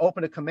 You could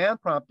open a command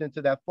prompt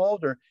into that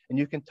folder, and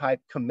you can type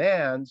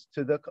commands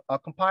to the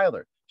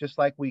compiler, just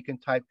like we can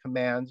type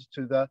commands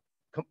to the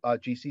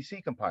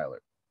GCC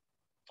compiler.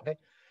 Okay,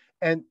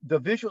 and the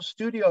Visual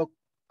Studio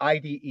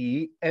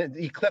IDE and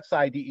the Eclipse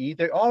IDE,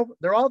 they're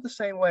all the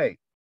same way.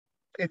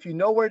 If you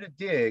know where to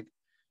dig,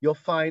 you'll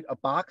find a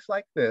box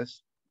like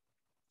this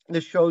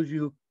that shows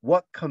you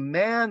what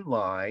command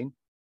line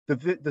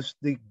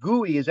the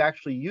GUI is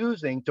actually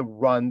using to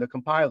run the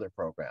compiler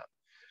program.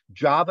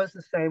 Java is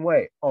the same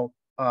way. Oh,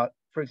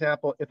 for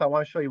example, if I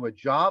want to show you a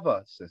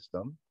Java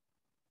system,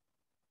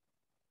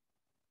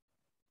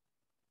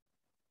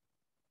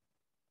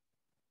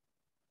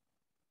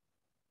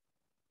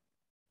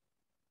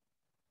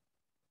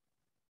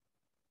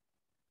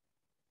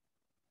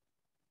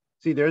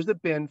 see, there's the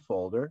bin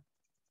folder.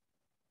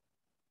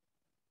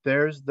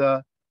 There's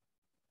the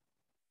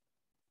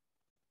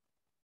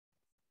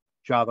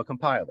Java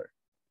compiler.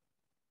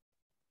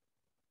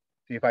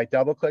 See, if I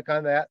double click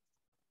on that,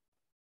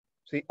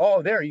 see,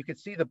 oh, there, you could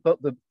see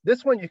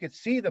this one, you could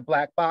see the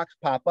black box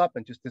pop up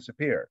and just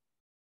disappear.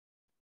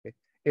 Okay.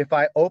 If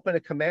I open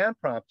a command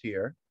prompt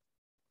here,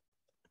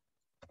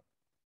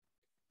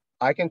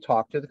 I can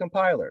talk to the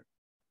compiler.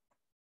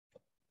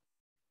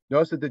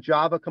 Notice that the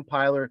Java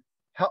compiler,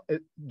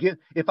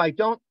 if I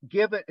don't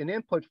give it an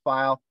input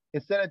file,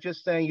 instead of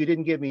just saying you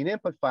didn't give me an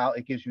input file,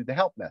 it gives you the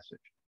help message.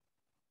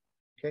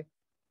 Okay,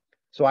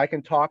 so I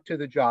can talk to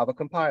the Java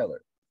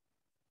compiler.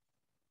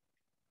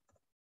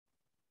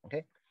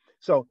 Okay,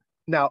 so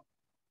now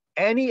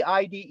any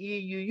IDE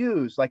you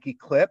use, like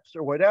Eclipse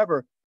or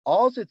whatever,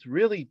 all it's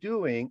really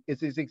doing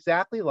is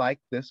exactly like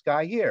this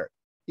guy here.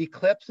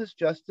 Eclipse is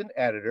just an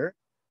editor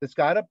that's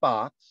got a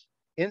box.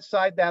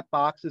 Inside that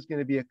box is going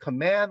to be a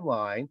command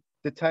line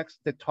that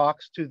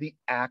talks to the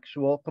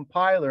actual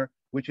compiler,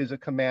 which is a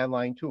command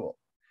line tool.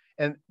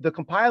 And the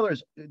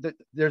compilers,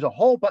 there's a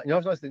whole bunch. You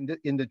know,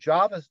 in the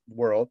Java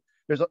world,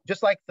 there's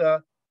just like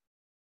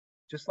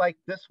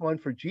this one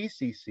for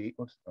GCC.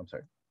 Oops, I'm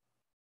sorry.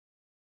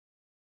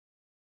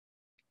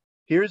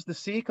 Here's the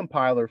C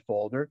compiler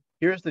folder.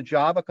 Here's the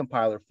Java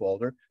compiler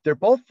folder. They're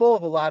both full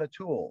of a lot of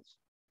tools.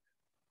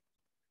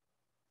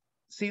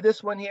 See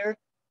this one here?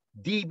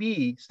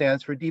 DB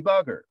stands for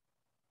debugger.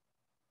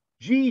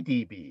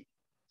 GDB,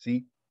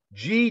 see,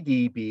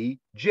 GDB,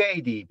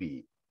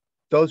 JDB.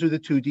 Those are the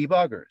two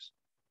debuggers.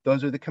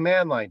 Those are the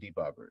command line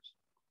debuggers.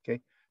 Okay,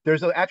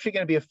 there's actually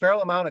going to be a fair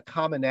amount of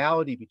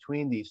commonality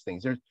between these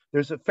things.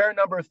 There's a fair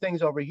number of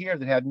things over here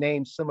that have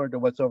names similar to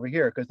what's over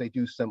here because they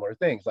do similar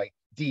things. Like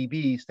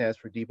DB stands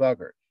for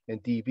debugger,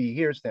 and DB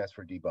here stands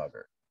for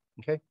debugger.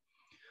 Okay,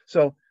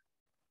 so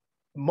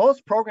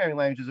most programming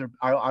languages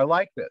are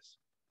like this.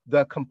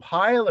 The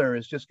compiler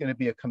is just going to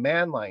be a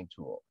command line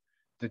tool.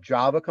 The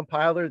Java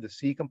compiler, the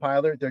C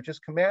compiler, they're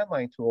just command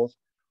line tools.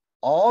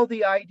 All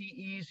the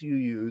IDEs you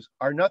use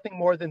are nothing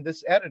more than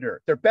this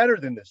editor. They're better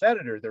than this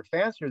editor. They're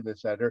fancier than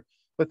this editor,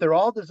 but they're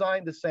all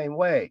designed the same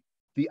way.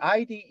 The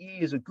IDE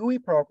is a GUI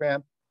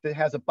program that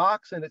has a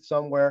box in it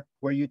somewhere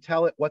where you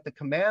tell it what the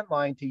command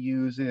line to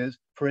use is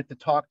for it to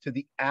talk to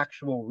the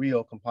actual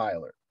real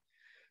compiler.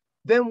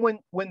 Then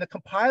when the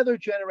compiler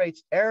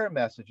generates error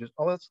messages,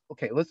 let's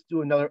look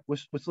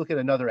at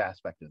another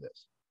aspect of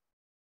this.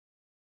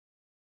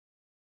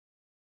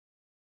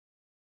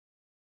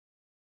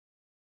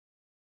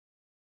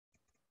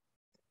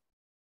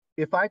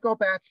 If I go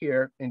back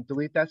here and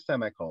delete that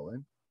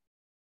semicolon,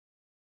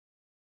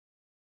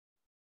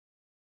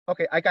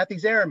 Okay, I got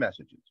these error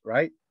messages,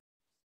 right?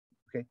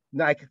 Okay,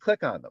 now I could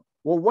click on them.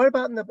 Well, what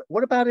about in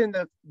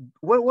the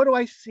what do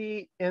I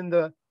see in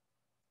the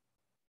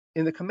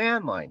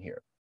command line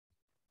here?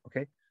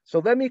 Okay, so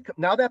let me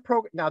now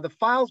the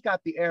file's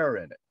got the error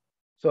in it.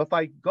 So if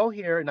I go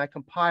here and I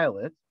compile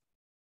it,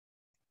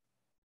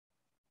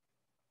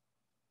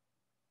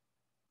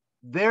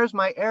 there's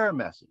my error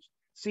message.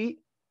 See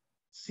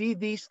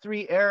these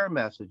 3 error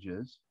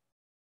messages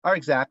are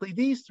exactly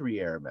these 3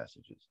 error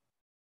messages.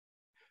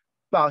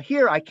 Well,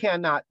 here I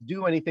cannot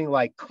do anything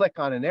like click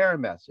on an error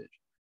message.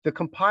 The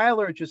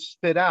compiler just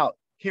spit out,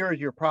 here are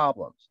your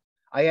problems.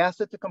 I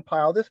asked it to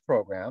compile this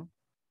program.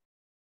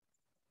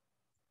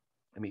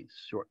 Let me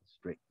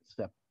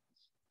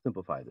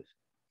simplify this.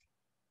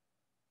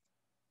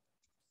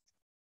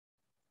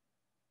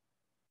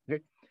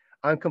 Okay.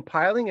 I'm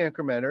compiling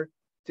incrementer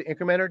to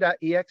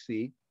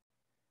incrementer.exe,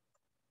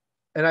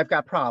 and I've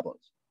got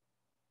problems.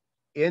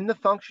 In the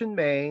function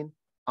main,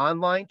 on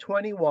line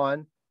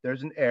 21,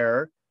 there's an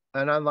error,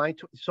 and on line,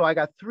 so I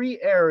got 3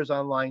 errors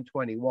on line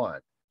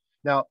 21.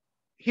 Now,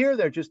 here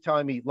they're just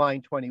telling me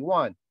line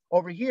 21.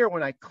 Over here,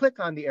 when I click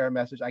on the error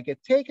message, I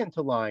get taken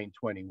to line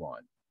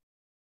 21.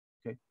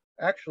 Okay,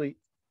 actually,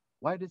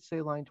 why did it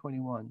say line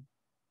 21?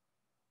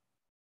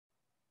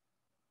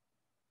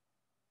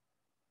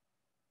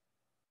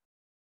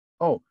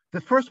 Oh, the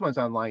first one's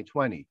on line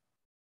 20.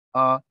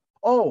 Notice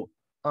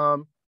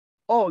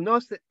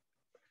that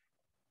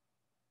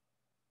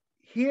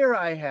here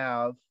I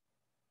have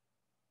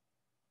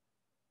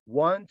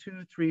 1,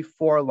 2, 3,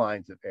 4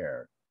 lines of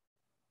error.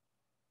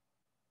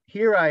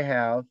 Here I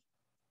have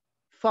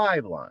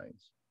 5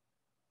 lines.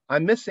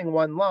 I'm missing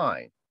 1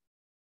 line.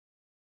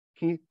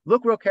 Can you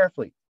look real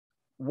carefully?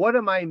 What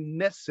am I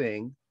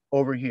missing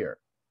over here?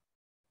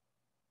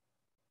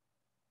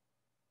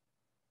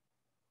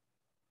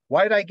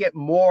 Why did I get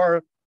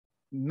more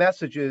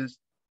messages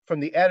from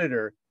the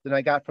editor than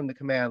I got from the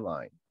command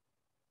line?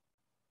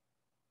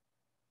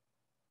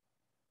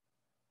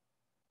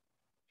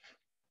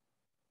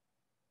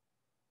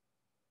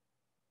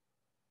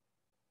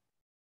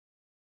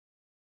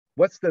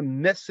 What's the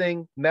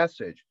missing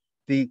message?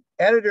 The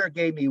editor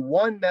gave me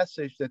 1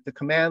 message that the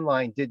command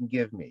line didn't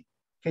give me.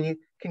 Can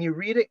you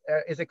read it?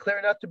 Is it clear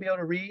enough to be able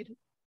to read?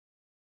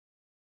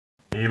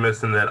 Are you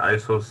missing that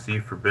ISO C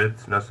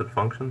forbids nested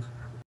functions?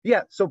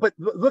 Yeah, so but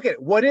look at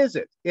it. What is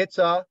it? It's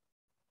a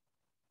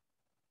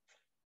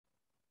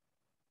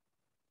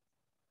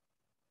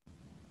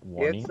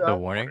warning. The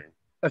warning.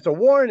 It's a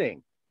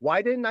warning.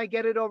 Why didn't I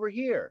get it over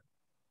here?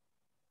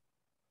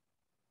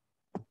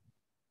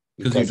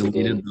 Because you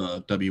deleted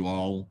the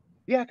WAL.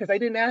 Yeah, because I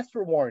didn't ask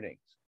for warnings.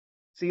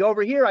 See,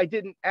 over here, I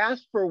didn't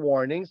ask for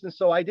warnings, and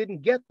so I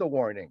didn't get the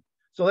warning.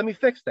 So let me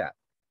fix that.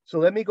 So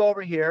let me go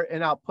over here,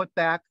 and I'll put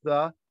back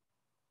the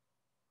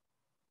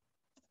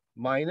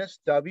minus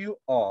W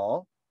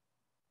all.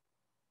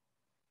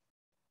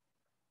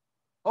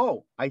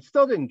 Oh, I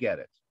still didn't get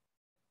it.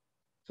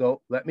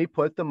 So let me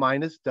put the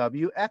minus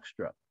W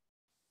extra.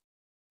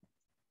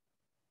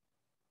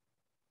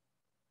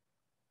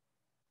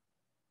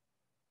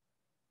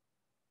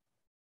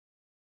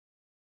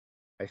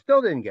 I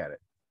still didn't get it.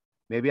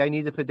 Maybe I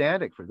need the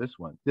pedantic for this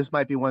one. This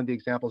might be one of the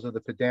examples of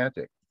the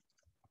pedantic.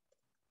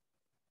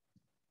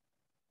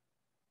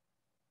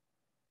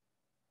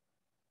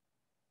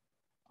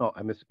 Oh,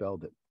 I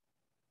misspelled it.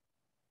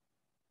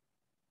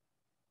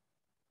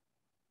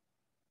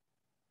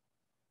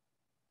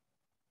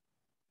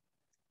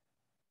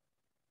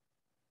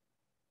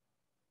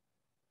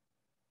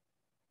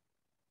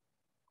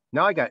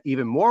 Now I got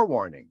even more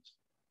warnings.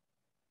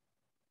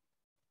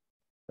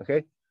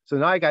 Okay, so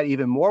now I got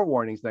even more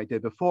warnings than I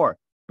did before.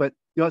 But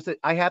you know, so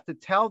I have to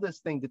tell this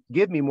thing to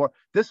give me more.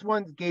 This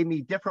one gave me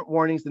different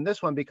warnings than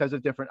this one because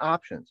of different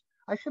options.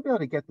 I should be able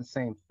to get the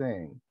same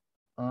thing.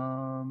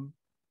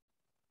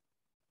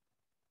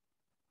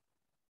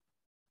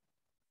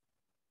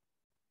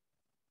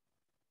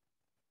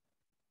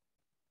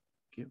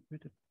 Get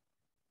rid of.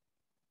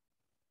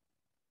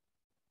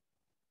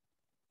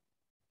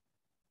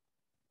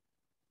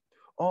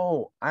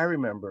 Oh, I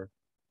remember.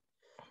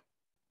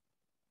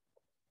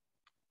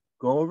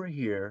 Go over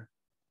here.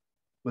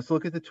 Let's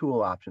look at the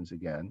tool options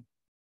again.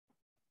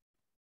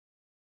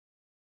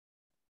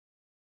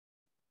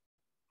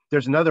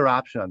 There's another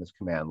option on this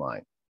command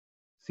line.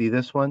 See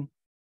this one?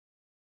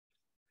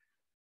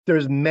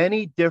 There's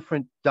many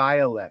different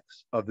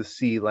dialects of the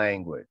C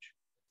language.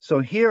 So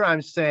here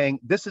I'm saying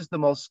this is the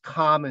most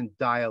common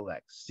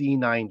dialect,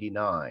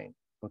 C99,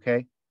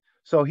 okay?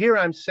 So here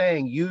I'm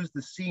saying use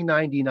the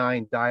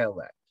C99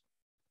 dialect,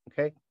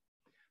 okay?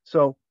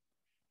 So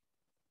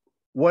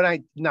what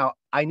I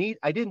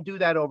didn't do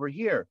that over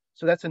here.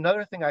 So that's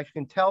another thing I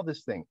can tell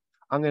this thing.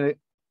 I'm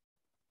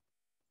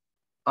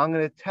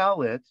gonna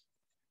tell it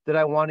that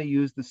I want to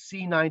use the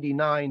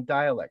C99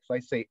 dialect. So I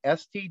say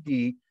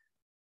std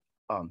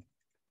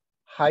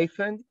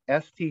hyphen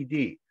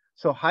std.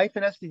 So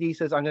hyphen std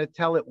says I'm going to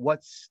tell it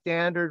what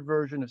standard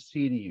version of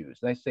C to use.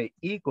 And I say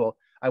equal,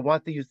 I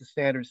want to use the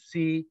standard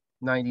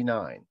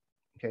C99.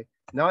 Okay,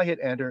 now I hit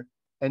enter,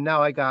 and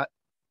now I got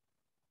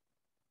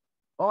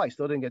Oh, I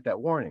still didn't get that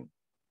warning.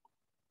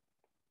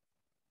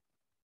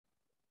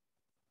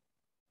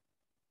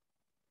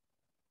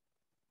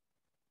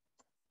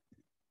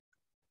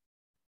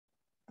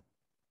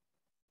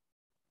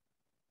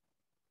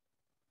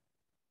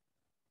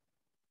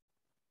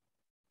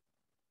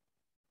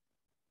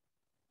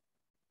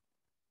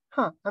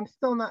 I'm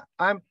still not,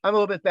 I'm a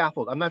little bit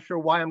baffled. I'm not sure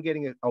why I'm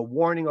getting a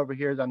warning over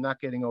here that I'm not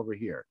getting over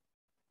here.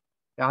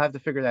 I'll have to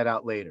figure that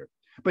out later.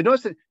 But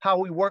notice that how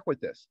we work with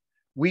this.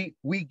 We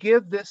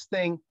give this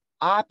thing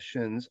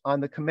options on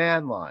the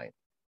command line.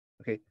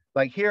 Okay,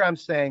 like here I'm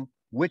saying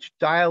which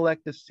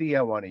dialect of C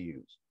I want to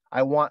use.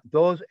 I want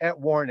those at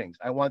warnings.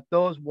 I want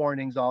those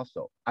warnings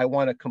also. I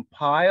want to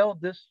compile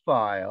this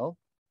file,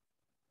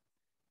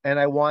 and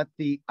I want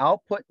the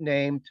output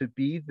name to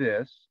be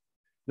this.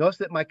 Notice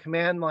that my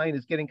command line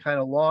is getting kind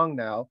of long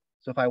now.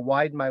 So if I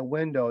widen my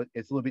window,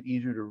 it's a little bit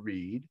easier to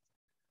read.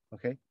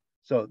 Okay,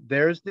 so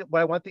there's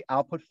what I want the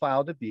output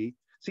file to be.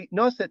 See,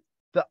 notice that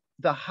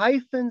the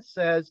hyphen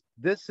says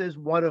this is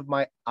one of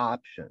my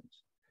options.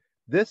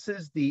 This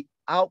is the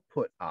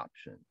output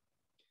option.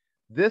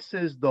 This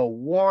is the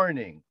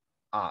warning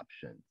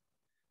option.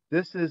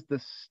 This is the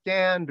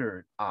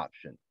standard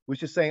option,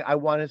 which is saying I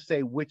want to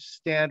say which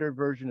standard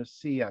version of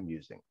C I'm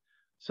using.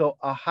 So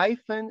a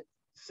hyphen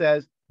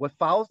says what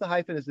follows the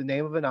hyphen is the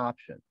name of an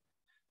option.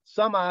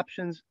 Some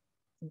options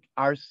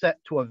are set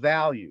to a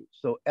value.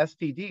 So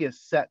STD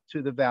is set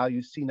to the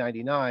value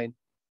C99.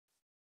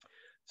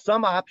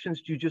 Some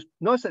options you just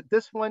notice that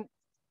this one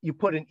you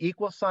put an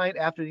equal sign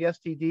after the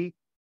STD.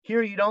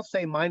 Here you don't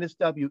say minus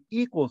W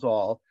equals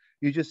all.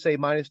 You just say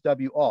minus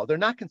W all. They're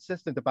not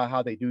consistent about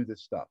how they do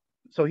this stuff.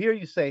 So here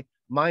you say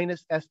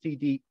minus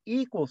STD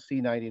equals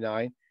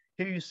C99.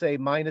 Here you say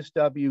minus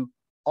W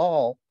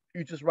all.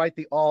 You just write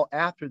the all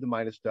after the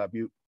minus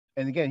W.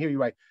 And again, here you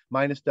write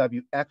minus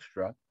W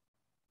extra.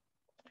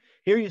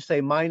 Here you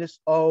say minus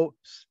O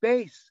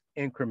space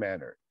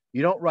incrementer.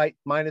 You don't write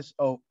minus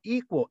O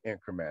equal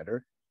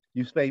incrementer.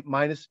 You say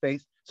minus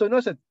space. So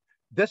notice that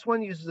this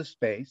one uses a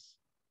space.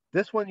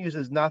 This one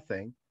uses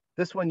nothing.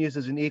 This one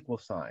uses an equal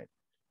sign.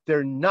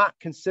 They're not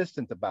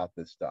consistent about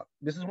this stuff.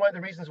 This is one of the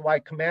reasons why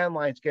command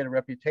lines get a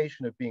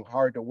reputation of being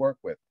hard to work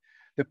with.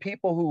 The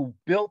people who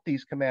built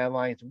these command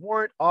lines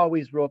weren't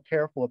always real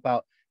careful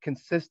about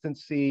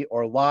consistency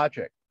or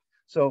logic.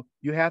 So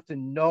you have to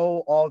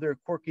know all their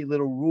quirky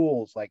little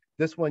rules, like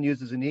this one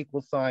uses an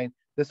equal sign,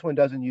 this one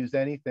doesn't use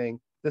anything,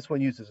 this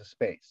one uses a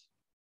space.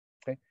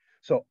 Okay,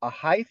 so a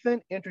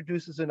hyphen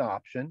introduces an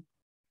option,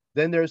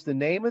 then there's the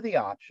name of the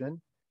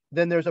option,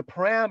 then there's a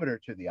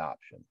parameter to the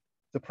option.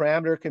 The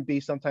parameter can be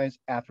sometimes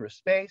after a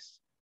space,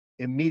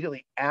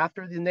 immediately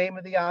after the name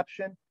of the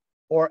option,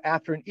 or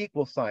after an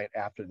equal sign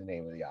after the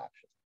name of the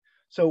option.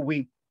 So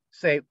we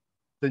say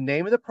the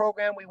name of the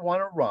program we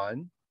want to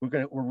run,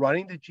 we're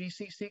running the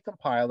GCC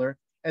compiler,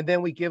 and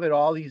then we give it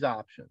all these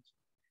options.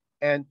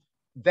 And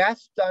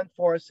that's done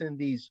for us in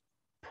these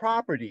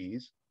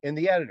properties in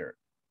the editor.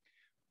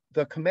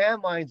 The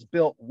command line's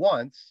built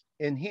once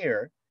in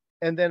here,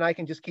 and then I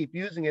can just keep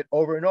using it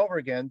over and over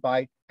again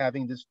by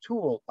having this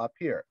tool up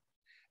here.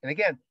 And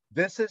again,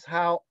 this is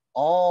how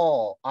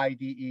all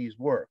IDEs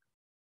work.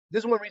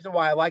 This is one reason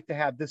why I like to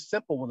have this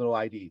simple little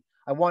IDE.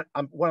 What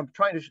I'm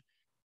trying to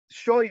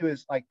show you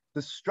is like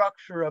the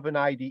structure of an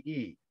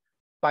IDE.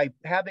 By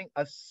having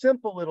a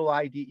simple little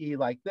IDE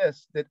like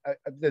this,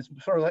 that's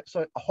sort of like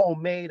a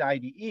homemade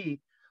IDE,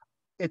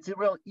 it's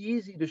real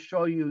easy to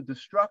show you the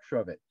structure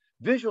of it.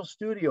 Visual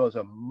Studio is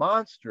a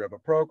monster of a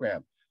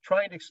program.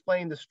 Trying to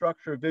explain the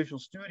structure of Visual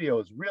Studio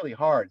is really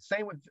hard.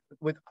 Same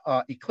with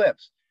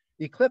Eclipse.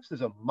 Eclipse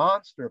is a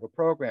monster of a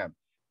program.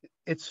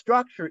 Its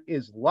structure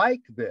is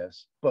like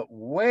this, but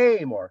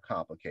way more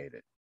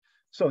complicated.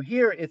 So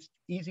here it's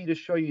easy to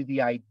show you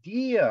the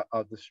idea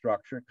of the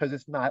structure because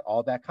it's not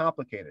all that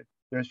complicated.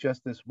 There's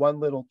just this one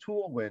little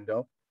tool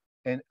window,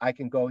 and I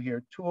can go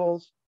here,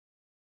 tools.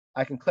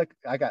 I can click,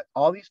 I got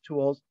all these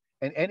tools,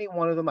 and any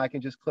one of them I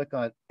can just click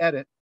on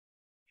edit.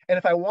 And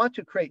if I want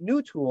to create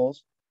new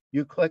tools,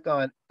 you click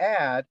on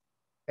add,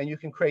 and you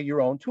can create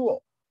your own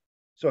tool.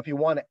 So if you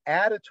want to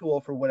add a tool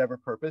for whatever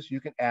purpose,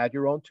 you can add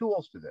your own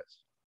tools to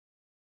this.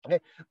 Okay,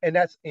 and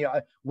that's, you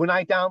know, when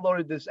I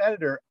downloaded this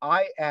editor,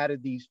 I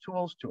added these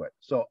tools to it.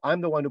 So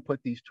I'm the one who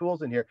put these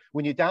tools in here.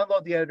 When you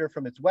download the editor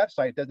from its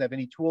website, it doesn't have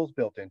any tools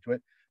built into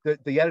it.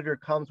 The editor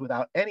comes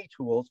without any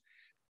tools.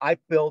 I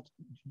built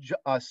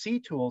C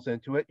tools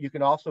into it. You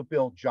can also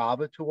build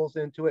Java tools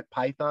into it,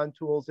 Python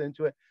tools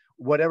into it,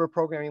 whatever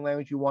programming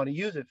language you want to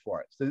use it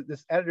for it. So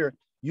this editor,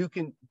 you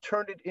can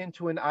turn it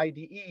into an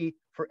IDE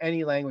for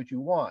any language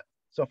you want.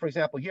 So for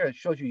example, here it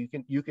shows you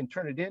you can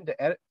turn it into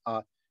edit.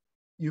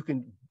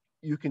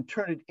 You can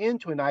turn it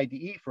into an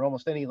IDE for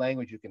almost any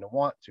language you can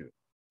want to.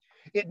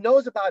 It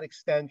knows about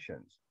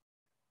extensions.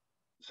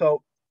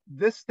 So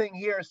this thing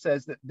here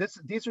says that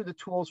these are the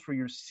tools for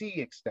your C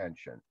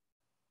extension.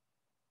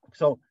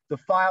 So the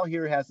file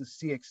here has a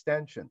C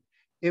extension.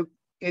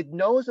 It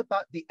knows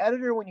about the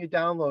editor when you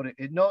download it.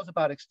 It knows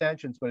about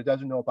extensions, but it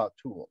doesn't know about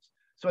tools.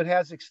 So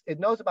it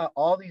knows about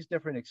all these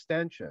different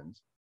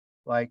extensions,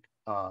 like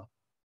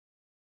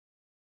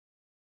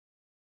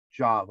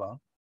Java,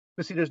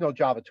 but see, there's no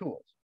Java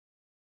tools.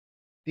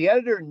 The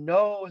editor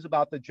knows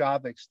about the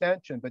Java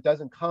extension, but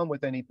doesn't come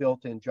with any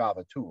built-in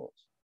Java tools.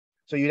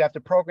 So you'd have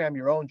to program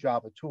your own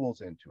Java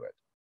tools into it.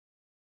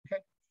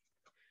 Okay.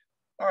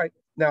 All right.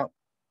 Now,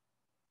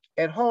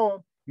 at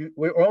home,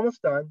 we're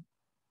almost done.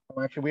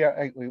 Oh, actually,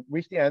 we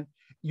reached the end.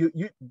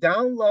 You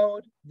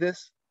download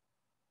this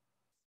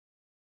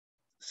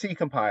C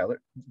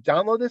compiler,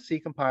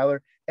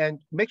 and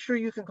make sure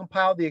you can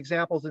compile the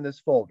examples in this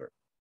folder.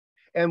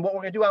 And what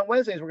we're going to do on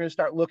Wednesday is we're going to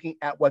start looking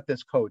at what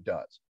this code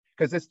does,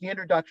 because it's the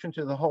introduction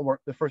to the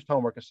homework, the first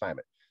homework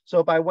assignment.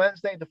 So by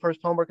Wednesday, the first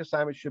homework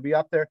assignment should be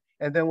up there,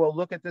 and then we'll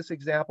look at this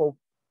example,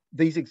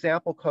 these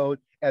example code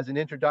as an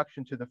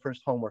introduction to the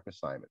first homework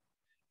assignment.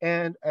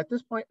 And at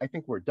this point, I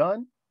think we're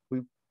done.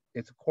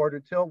 It's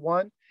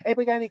 1:45.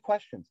 Anybody got any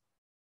questions?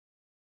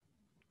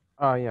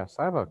 Yes,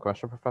 I have a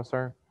question,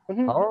 Professor.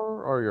 Mm-hmm. How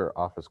are your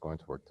office going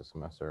to work this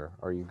semester?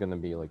 Are you going to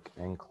be like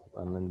in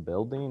the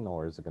building,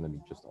 or is it going to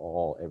be just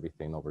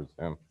everything over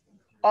Zoom?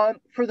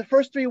 For the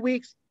first 3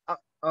 weeks,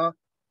 I'll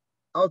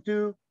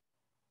do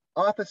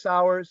office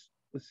hours.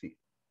 Let's see.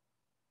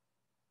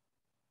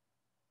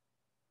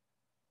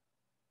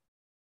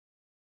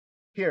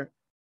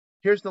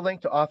 Here's the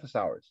link to office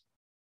hours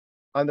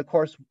on the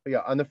course,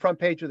 on the front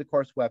page of the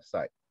course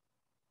website.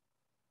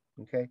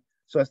 Okay,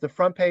 so it's the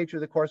front page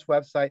of the course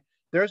website.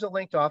 There's a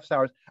link to office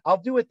hours. I'll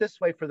do it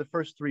this way for the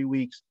first 3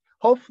 weeks.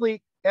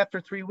 Hopefully,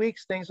 after 3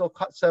 weeks, things will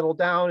settle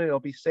down and it'll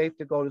be safe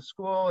to go to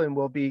school, and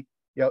we'll be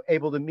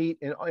able to meet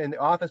in the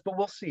office. But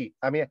we'll see.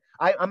 I mean,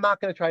 I'm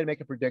not going to try to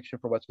make a prediction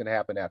for what's going to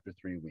happen after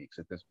 3 weeks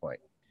at this point.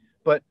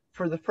 But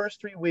for the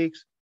first 3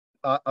 weeks,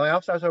 my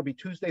office hours will be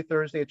Tuesday,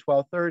 Thursday at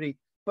 12:30.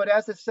 But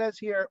as it says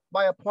here,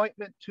 by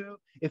appointment too,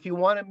 if you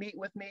want to meet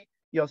with me,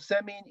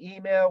 send me an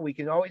email. We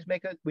can always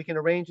we can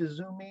arrange a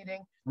Zoom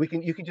meeting.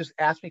 You can just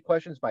ask me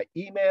questions by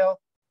email.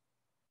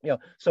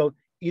 So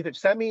either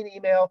send me an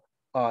email,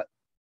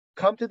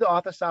 come to the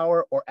office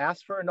hour, or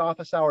ask for an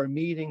office hour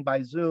meeting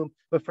by Zoom.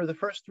 But for the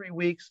first 3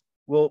 weeks,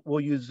 we'll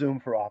use Zoom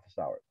for office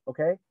hours.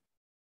 Okay.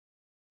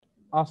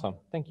 Awesome.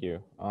 Thank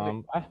you.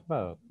 Okay. I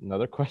have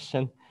another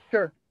question.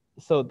 Sure.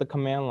 So the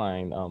command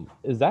line,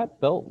 is that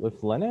built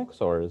with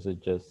Linux, or is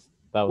it just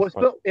that was? Well, it's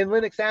built in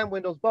Linux and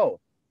Windows both.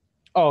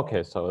 Oh,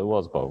 okay. So it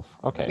was both.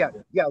 Okay.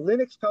 Yeah.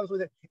 Linux comes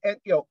with it, and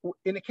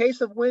in the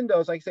case of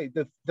Windows, like I say,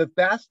 the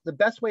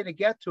best way to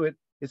get to it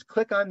is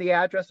click on the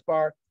address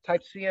bar,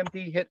 type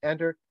CMD, hit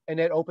enter, and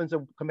it opens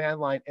a command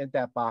line in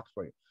that box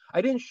for you.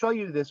 I didn't show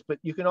you this, but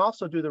you can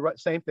also do the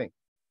same thing.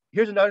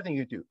 Here's another thing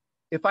you do.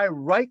 If I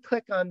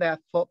right-click on that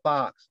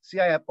box, see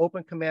I have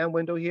open command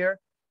window here,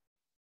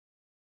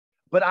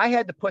 but I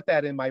had to put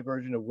that in my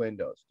version of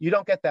Windows. You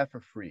don't get that for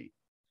free.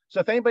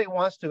 So if anybody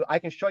wants to, I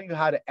can show you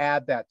how to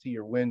add that to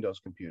your Windows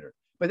computer.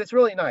 But it's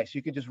really nice.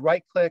 You can just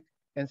right-click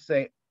and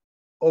say,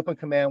 open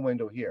command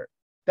window here.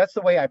 That's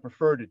the way I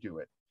prefer to do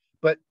it.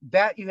 But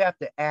that you have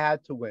to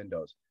add to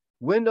Windows.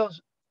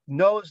 Windows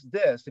knows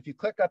this. If you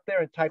click up there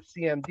and type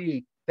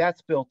CMD,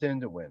 that's built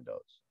into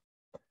Windows.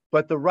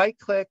 But the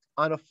right-click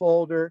on a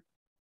folder,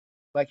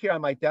 like here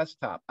on my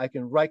desktop, I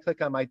can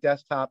right-click on my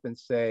desktop and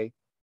say,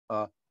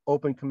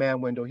 open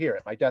command window here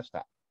at my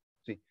desktop.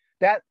 See,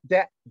 that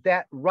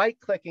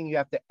right-clicking you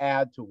have to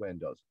add to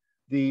Windows.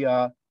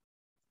 The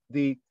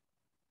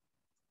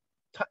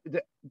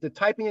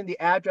typing in the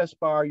address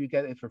bar, you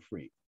get it for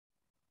free.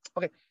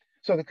 Okay,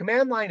 so the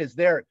command line is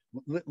there.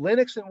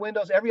 Linux and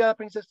Windows, every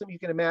operating system you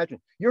can imagine.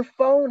 Your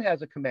phone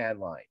has a command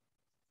line.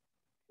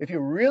 If you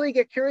really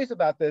get curious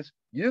about this,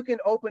 you can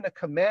open a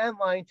command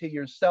line to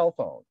your cell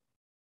phone.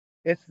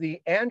 It's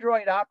the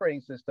Android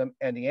operating system,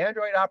 and the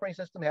Android operating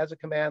system has a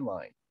command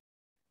line.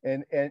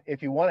 And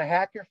if you want to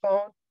hack your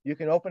phone, you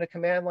can open a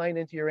command line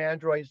into your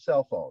Android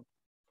cell phone.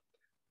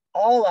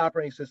 All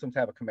operating systems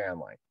have a command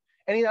line.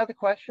 Any other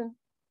question?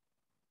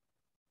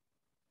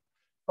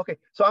 Okay,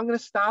 so I'm going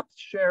to stop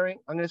sharing.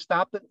 I'm going to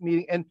stop the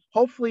meeting, and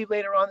hopefully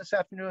later on this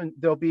afternoon,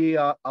 there'll be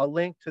a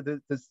link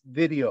to this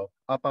video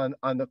up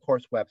on the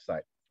course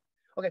website.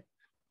 Okay,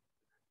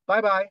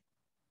 bye-bye.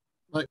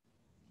 Bye.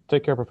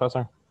 Take care,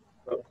 Professor.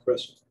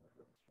 Chris.